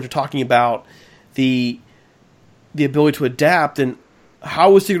offensive minds. We're talking about the ability to adapt, and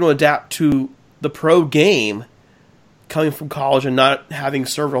how is he going to adapt to the pro game coming from college and not having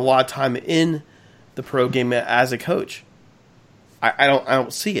served a lot of time in the pro game as a coach? I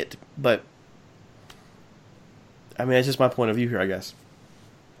don't see it, but I mean, it's just my point of view here, I guess.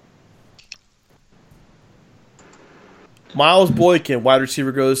 Miles Boykin, wide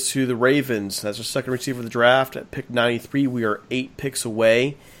receiver, goes to the Ravens. That's our second receiver of the draft at pick 93. We are 8 picks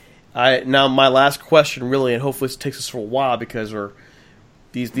away. Now, my last question, really, and hopefully this takes us for a while because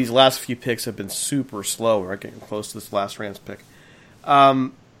these last few picks have been super slow. We're getting close to this last Rams pick.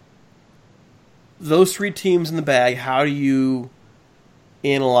 Those 3 teams in the bag, how do you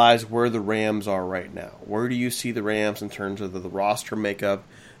analyze where the Rams are right now? Where do you see the Rams in terms of the roster makeup,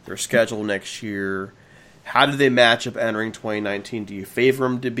 their schedule next year? How do they match up entering 2019? Do you favor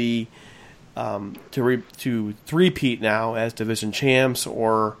them to be to three-peat now as division champs,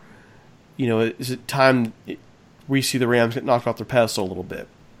 or is it time we see the Rams get knocked off their pedestal a little bit?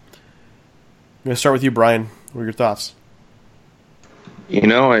 I'm going to start with you, Brian. What are your thoughts? I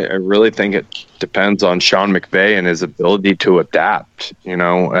really think it depends on Sean McVay and his ability to adapt. We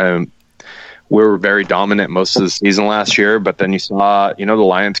were very dominant most of the season last year, but then you saw, the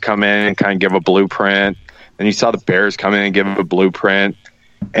Lions come in and kind of give a blueprint. Then you saw the Bears come in and give a blueprint.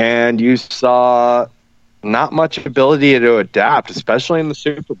 And you saw not much ability to adapt, especially in the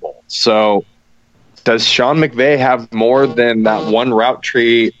Super Bowl. So does Sean McVay have more than that one route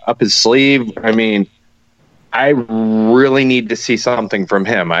tree up his sleeve? I mean, I really need to see something from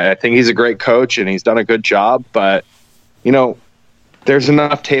him. I think he's a great coach and he's done a good job, but there's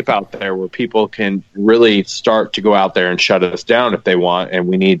enough tape out there where people can really start to go out there and shut us down if they want, and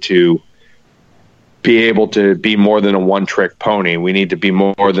we need to be able to be more than a one-trick pony. We need to be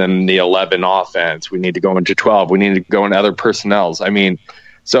more than the 11 offense. We need to go into 12. We need to go into other personnels. I mean,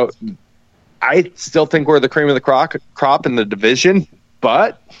 so I still think we're the cream of the crop in the division,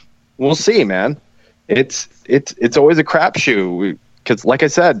 but we'll see, man. It's always a crapshoot because, like I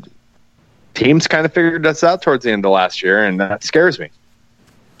said, teams kind of figured us out towards the end of last year, and that scares me.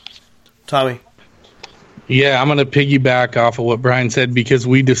 Tommy? Yeah, I'm going to piggyback off of what Brian said because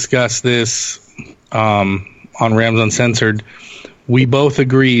we discussed this on Rams Uncensored. We both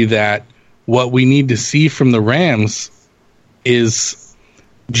agree that what we need to see from the Rams is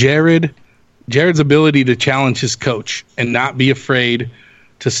Jared's ability to challenge his coach and not be afraid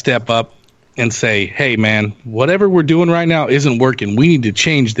to step up and say, hey, man, whatever we're doing right now isn't working. We need to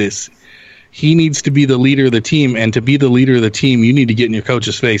change this. He needs to be the leader of the team, and to be the leader of the team, you need to get in your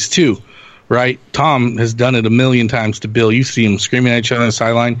coach's face too, right? Tom has done it a million times to Bill. You see him screaming at each other on the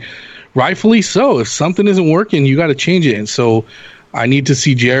sideline. Rightfully so. If something isn't working, you got to change it. And so I need to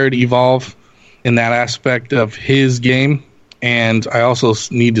see Jared evolve in that aspect of his game, and I also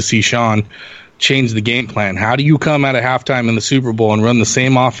need to see Sean change the game plan. How do you come out of halftime in the Super Bowl and run the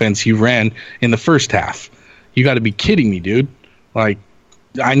same offense you ran in the first half? You got to be kidding me, dude. Like,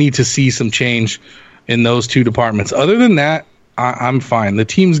 I need to see some change in those two departments. Other than that, I'm fine. The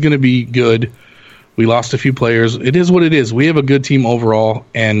team's going to be good. We lost a few players. It is what it is. We have a good team overall,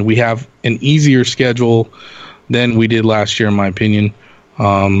 and we have an easier schedule than we did last year, in my opinion.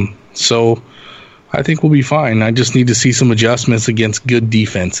 So I think we'll be fine. I just need to see some adjustments against good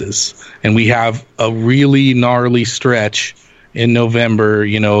defenses. And we have a really gnarly stretch in November,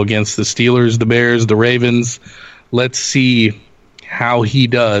 against the Steelers, the Bears, the Ravens. Let's see how he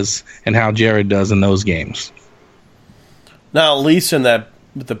does and how Jared does in those games. Now, at least in that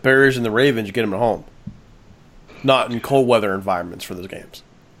with the Bears and the Ravens, you get them at home, not in cold weather environments for those games.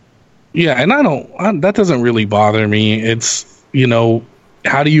 Yeah, and that doesn't really bother me. It's,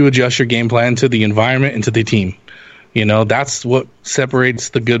 how do you adjust your game plan to the environment and to the team? That's what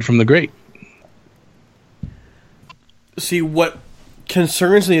separates the good from the great. See, what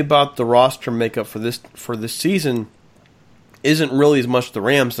concerns me about the roster makeup for this season isn't really as much the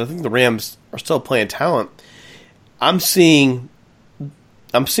Rams. I think the Rams are still playing talent. I'm seeing the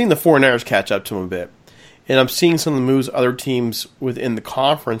 49ers catch up to them a bit, and I'm seeing some of the moves other teams within the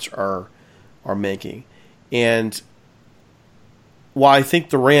conference are making. And while I think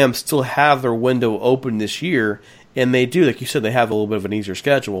the Rams still have their window open this year, and they do, like you said, they have a little bit of an easier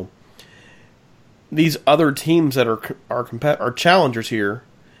schedule. These other teams that are challengers here,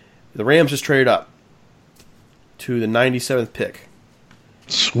 the Rams just traded up to the 97th pick.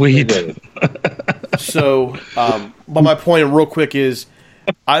 Sweet. So, but my point real quick is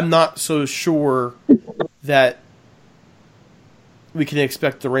I'm not so sure that we can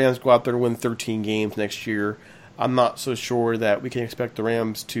expect the Rams to go out there and win 13 games next year. I'm not so sure that we can expect the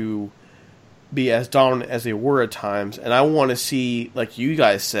Rams to be as dominant as they were at times. And I want to see, like you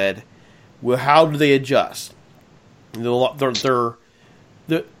guys said, well, how do they adjust? We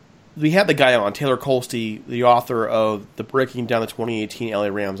had the guy on, Taylor Colsty, the author of the Breaking Down the 2018 LA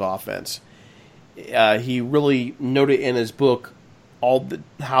Rams Offense. He really noted in his book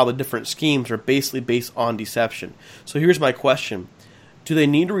how the different schemes are basically based on deception. So here's my question: do they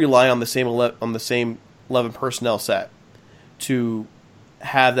need to rely on the same 11 personnel set to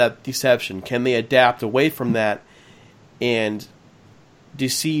have that deception? Can they adapt away from that and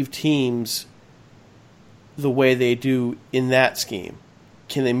deceive teams the way they do in that scheme?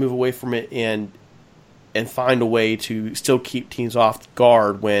 Can they move away from it and find a way to still keep teams off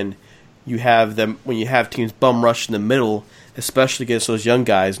guard when you have teams bum rush in the middle, especially against those young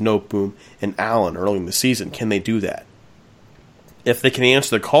guys, Noteboom and Allen, early in the season? Can they do that? If they can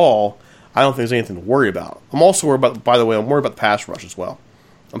answer the call, I don't think there's anything to worry about. I'm also worried about, by the way, I'm worried about the pass rush as well.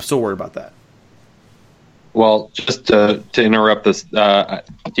 I'm still worried about that. Well, just to interrupt this,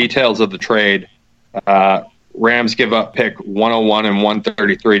 details of the trade, Rams give up pick 101 and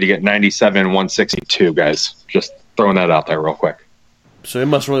 133 to get 97 and 162, guys. Just throwing that out there real quick. So they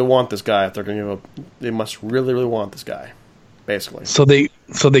must really want this guy if they're going to give up. They must really, really want this guy, basically. So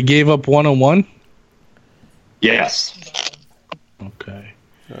they gave up 101? Yes. Okay.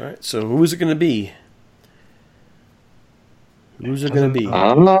 All right. So who is it going to be? Who's it going to be?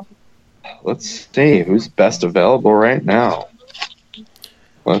 Let's see who's best available right now.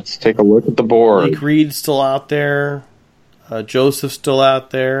 Let's take a look at the board. Malik Reed's still out there. Joseph's still out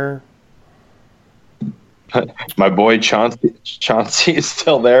there. My boy Chauncey is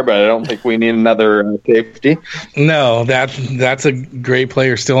still there, but I don't think we need another safety. No, that's a great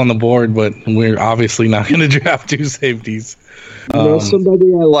player still on the board, but we're obviously not going to draft 2 safeties.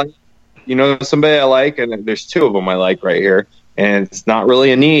 Somebody I like. Somebody I like, and there's 2 of them I like right here. And it's not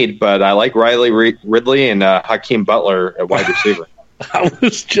really a need, but I like Riley Ridley and Hakeem Butler at wide receiver. I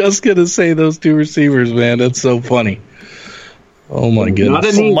was just going to say those 2 receivers, man. That's so funny. Oh, my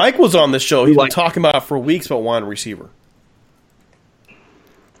goodness. Mike was on the show. He's been talking about it for weeks about wide receiver. I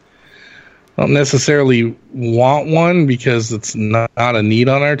don't necessarily want one because it's not a need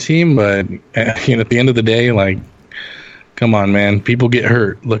on our team, but at the end of the day, like, come on, man. People get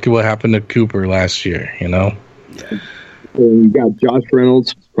hurt. Look at what happened to Cooper last year, And you got Josh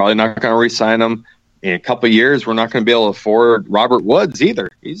Reynolds. Probably not going to re-sign him. In a couple of years, we're not going to be able to afford Robert Woods either.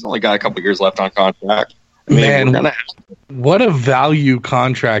 He's only got a couple of years left on contract. Man, what a value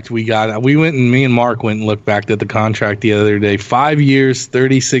contract we got. Me and Mark went and looked back at the contract the other day. 5 years,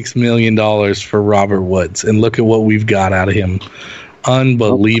 $36 million for Robert Woods. And look at what we've got out of him.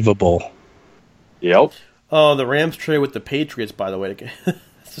 Unbelievable. Yep. Oh, the Rams trade with the Patriots, by the way.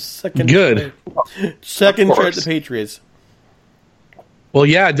 It's the second good. Second trade with the Patriots. Well,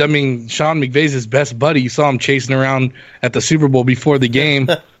 yeah, I mean, Sean McVay's his best buddy. You saw him chasing around at the Super Bowl before the game.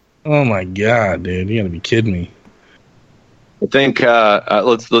 Oh, my God, dude. You got to be kidding me. I think,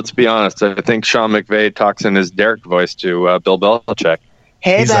 let's be honest, I think Sean McVay talks in his Derek voice to Bill Belichick.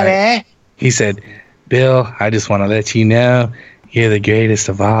 Hey, buddy. He said, Bill, I just want to let you know you're the greatest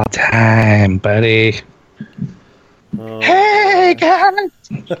of all time, buddy. Hey, guys.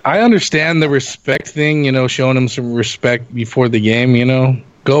 I understand the respect thing, showing him some respect before the game,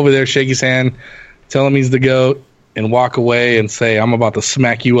 Go over there, shake his hand, tell him he's the GOAT, and walk away and say, I'm about to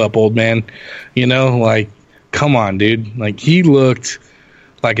smack you up, old man. Come on, dude. Like, he looked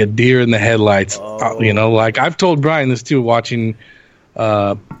like a deer in the headlights. I've told Brian this too, watching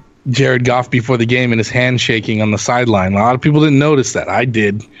Jared Goff before the game and his hand shaking on the sideline. A lot of people didn't notice that. I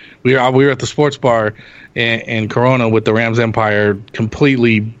did. We were at the sports bar in Corona with the Rams Empire,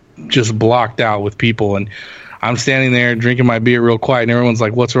 completely just blocked out with people, and I'm standing there drinking my beer real quiet, and everyone's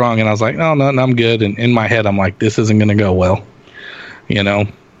like, what's wrong? And I was like, no, nothing, I'm good. And in my head, I'm like, this isn't going to go well. I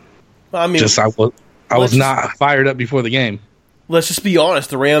mean, I was not fired up before the game. Let's just be honest.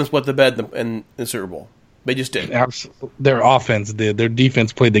 The Rams wet the bed in the Super Bowl. They just did. Their offense did. Their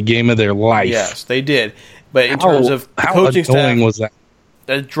defense played the game of their life. Yes, they did. But in terms of coaching staff, was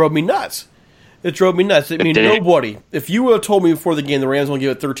that drove me nuts. It drove me nuts. I mean, nobody. If you would have told me before the game the Rams won't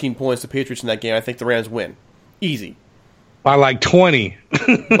give it 13 points to the Patriots in that game, I think the Rams win. Easy. By like 20.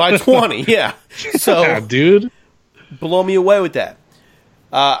 By 20, yeah. So, yeah, dude. Blow me away with that.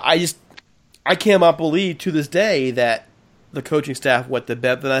 I cannot believe to this day that the coaching staff wet the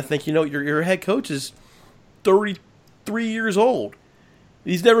bed. And I think, your head coach is 33 years old.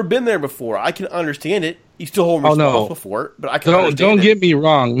 He's never been there before. I can understand it. He's still holding responsible for it, but I can understand Don't it. get me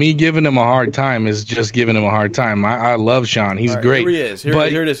wrong. Me giving him a hard time is just giving him a hard time. I love Sean. He's great. Here he is. Here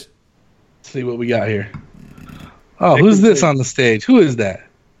it is. Let's see what we got here. Oh, who's this on the stage? Who is that?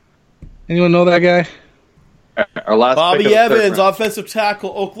 Anyone know that guy? Our last Bobby Evans, offensive tackle,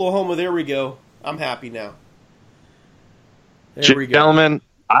 Oklahoma. There we go. I'm happy now. There we go. Gentlemen,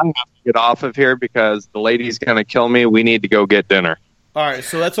 I'm going to get off of here because the lady's going to kill me. We need to go get dinner. All right,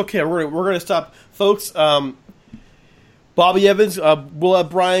 so that's okay. We're going to stop. Folks, Bobby Evans, we'll let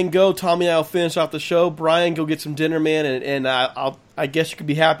Brian go. Tommy and I will finish off the show. Brian, go get some dinner, man, and I guess you could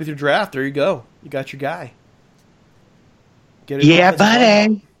be happy with your draft. There you go. You got your guy. Yeah,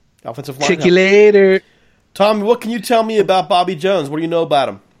 buddy. Offensive line. Check you later. Tommy, what can you tell me about Bobby Jones? What do you know about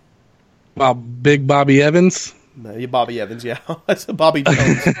him? About Big Bobby Evans? No, Bobby Evans, yeah. I said Bobby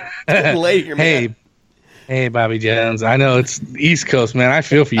Jones. It's getting late here, man. Hey, Bobby Jones. I know it's East Coast, man. I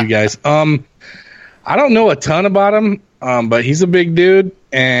feel for you guys. I don't know a ton about him, but he's a big dude,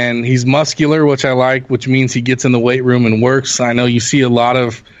 and he's muscular, which I like, which means he gets in the weight room and works. I know you see a lot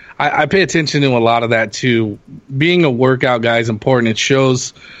of I pay attention to a lot of that, too. Being a workout guy is important. It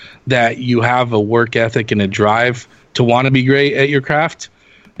shows that you have a work ethic and a drive to want to be great at your craft.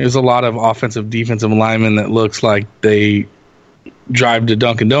 There's a lot of offensive, defensive linemen that looks like they drive to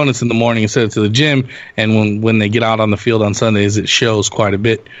Dunkin' Donuts in the morning instead of to the gym, and when they get out on the field on Sundays, it shows quite a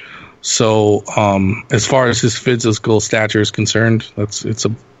bit. So as far as his physical stature is concerned, it's a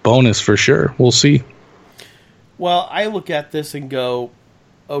bonus for sure. We'll see. Well, I look at this and go,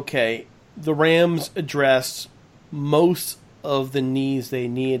 okay, the Rams addressed most of the needs they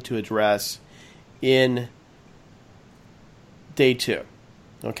needed to address in day two.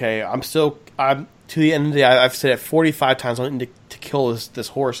 Okay, I'm to the end of the day, I've said it 45 times. I need to kill this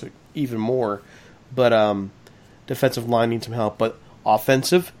horse even more. but defensive line needs some help. But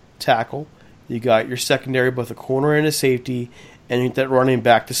offensive tackle, you got your secondary, both a corner and a safety, and you get that running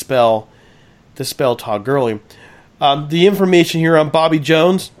back to spell Todd Gurley. The information here on Bobby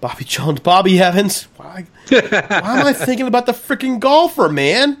Evans. Why am I thinking about the freaking golfer,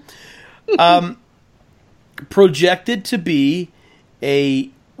 man? Projected to be a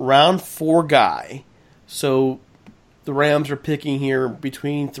round 4 guy. So the Rams are picking here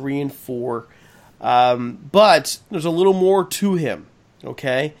between 3 and 4. But there's a little more to him.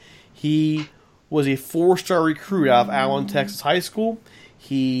 Okay? He was a 4-star recruit out of Allen, Texas High School.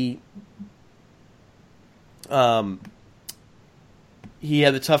 He had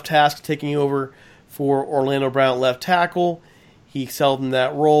the tough task of taking over for Orlando Brown left tackle. He excelled in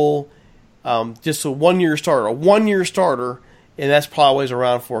that role. Just a 1-year starter, and that's probably always a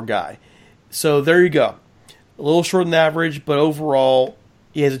round 4 guy. So there you go. A little short than average, but overall,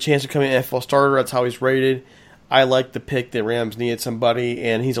 he has a chance to become an NFL starter. That's how he's rated. I like the pick. The Rams needed somebody,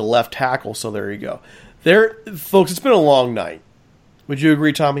 and he's a left tackle, so there you go. There, folks, it's been a long night. Would you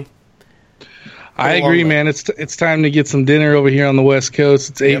agree, Tommy? I agree, man. It's time to get some dinner over here on the West Coast.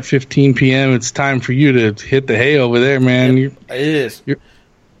 It's 8:15 p.m. It's time for you to hit the hay over there, man. Yep, it is.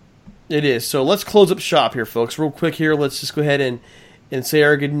 It is. So let's close up shop here, folks. Real quick here, let's just go ahead and say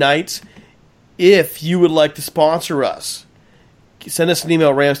our good nights. If you would like to sponsor us, send us an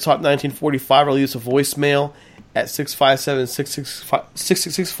email, ramstalk1945, or leave us a voicemail at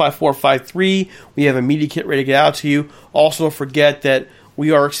 657-666-5453. We have a media kit ready to get out to you. Also, don't forget that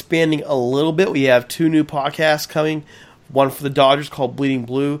we are expanding a little bit. We have 2 new podcasts coming. One for the Dodgers called Bleeding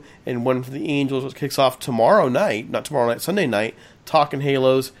Blue, and one for the Angels, which kicks off Sunday night, Talking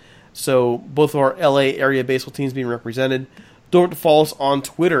Halos. So both of our LA area baseball teams being represented. Don't forget to follow us on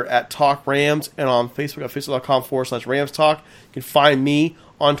Twitter at Talk Rams and on Facebook at facebook.com/Rams Talk. You can find me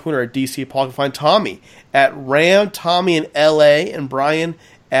on Twitter at DC Paul. You can find Tommy at Ram Tommy in LA and Brian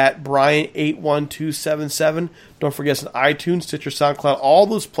at Brian81277. Don't forget us on iTunes, Stitcher, SoundCloud, all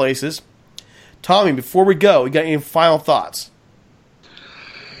those places. Tommy, before we go, you got any final thoughts?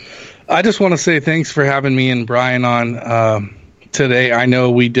 I just want to say thanks for having me and Brian on today. I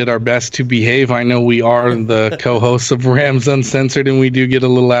know we did our best to behave. I know we are the co-hosts of Rams Uncensored, and we do get a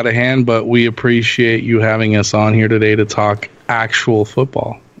little out of hand, but we appreciate you having us on here today to talk actual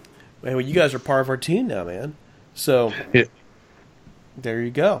football. Man, well, you guys are part of our team now, man. So there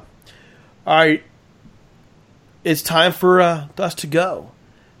you go. All right. It's time for us to go.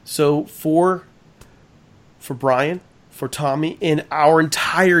 So for Brian, for Tommy, and our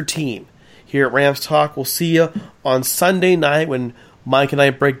entire team here at Rams Talk, we'll see you on Sunday night when Mike and I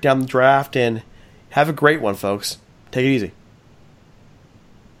break down the draft, and have a great one, folks. Take it easy.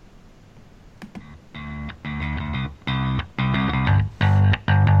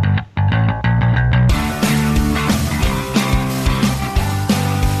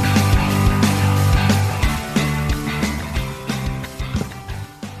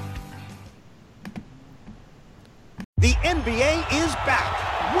 The NBA is back.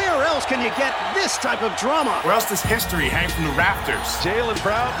 Where else can you get this type of drama? Where else does history hang from the rafters? Jaylen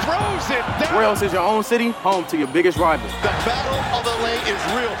Brown throws it down. Where else is your own city home to your biggest rival? The Battle of LA is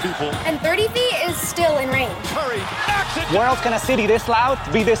real, people. And 30 feet is still in range. Curry knocks it. Where else can a city this loud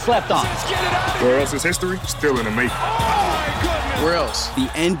be this slept on? Where else is history still in the making? Oh, my goodness. Where else? The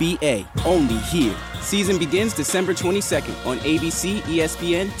NBA, only here. Season begins December 22nd on ABC,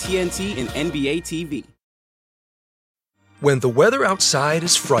 ESPN, TNT, and NBA TV. When the weather outside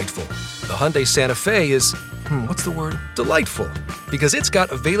is frightful, the Hyundai Santa Fe is, delightful. Because it's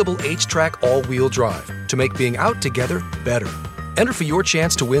got available H-Track all-wheel drive to make being out together better. Enter for your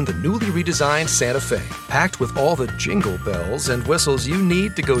chance to win the newly redesigned Santa Fe, packed with all the jingle bells and whistles you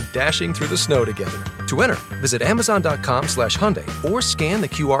need to go dashing through the snow together. To enter, visit Amazon.com/Hyundai or scan the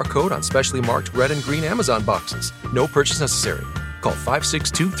QR code on specially marked red and green Amazon boxes. No purchase necessary. Call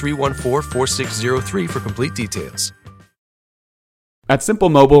 562-314-4603 for complete details. At Simple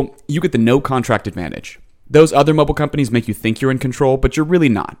Mobile, you get the no-contract advantage. Those other mobile companies make you think you're in control, but you're really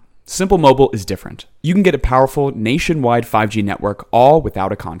not. Simple Mobile is different. You can get a powerful, nationwide 5G network all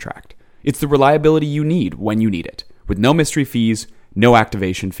without a contract. It's the reliability you need when you need it, with no mystery fees, no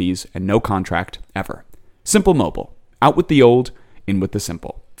activation fees, and no contract ever. Simple Mobile. Out with the old, in with the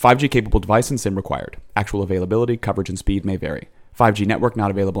simple. 5G-capable device and SIM required. Actual availability, coverage, and speed may vary. 5G network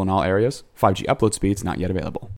not available in all areas. 5G upload speeds not yet available.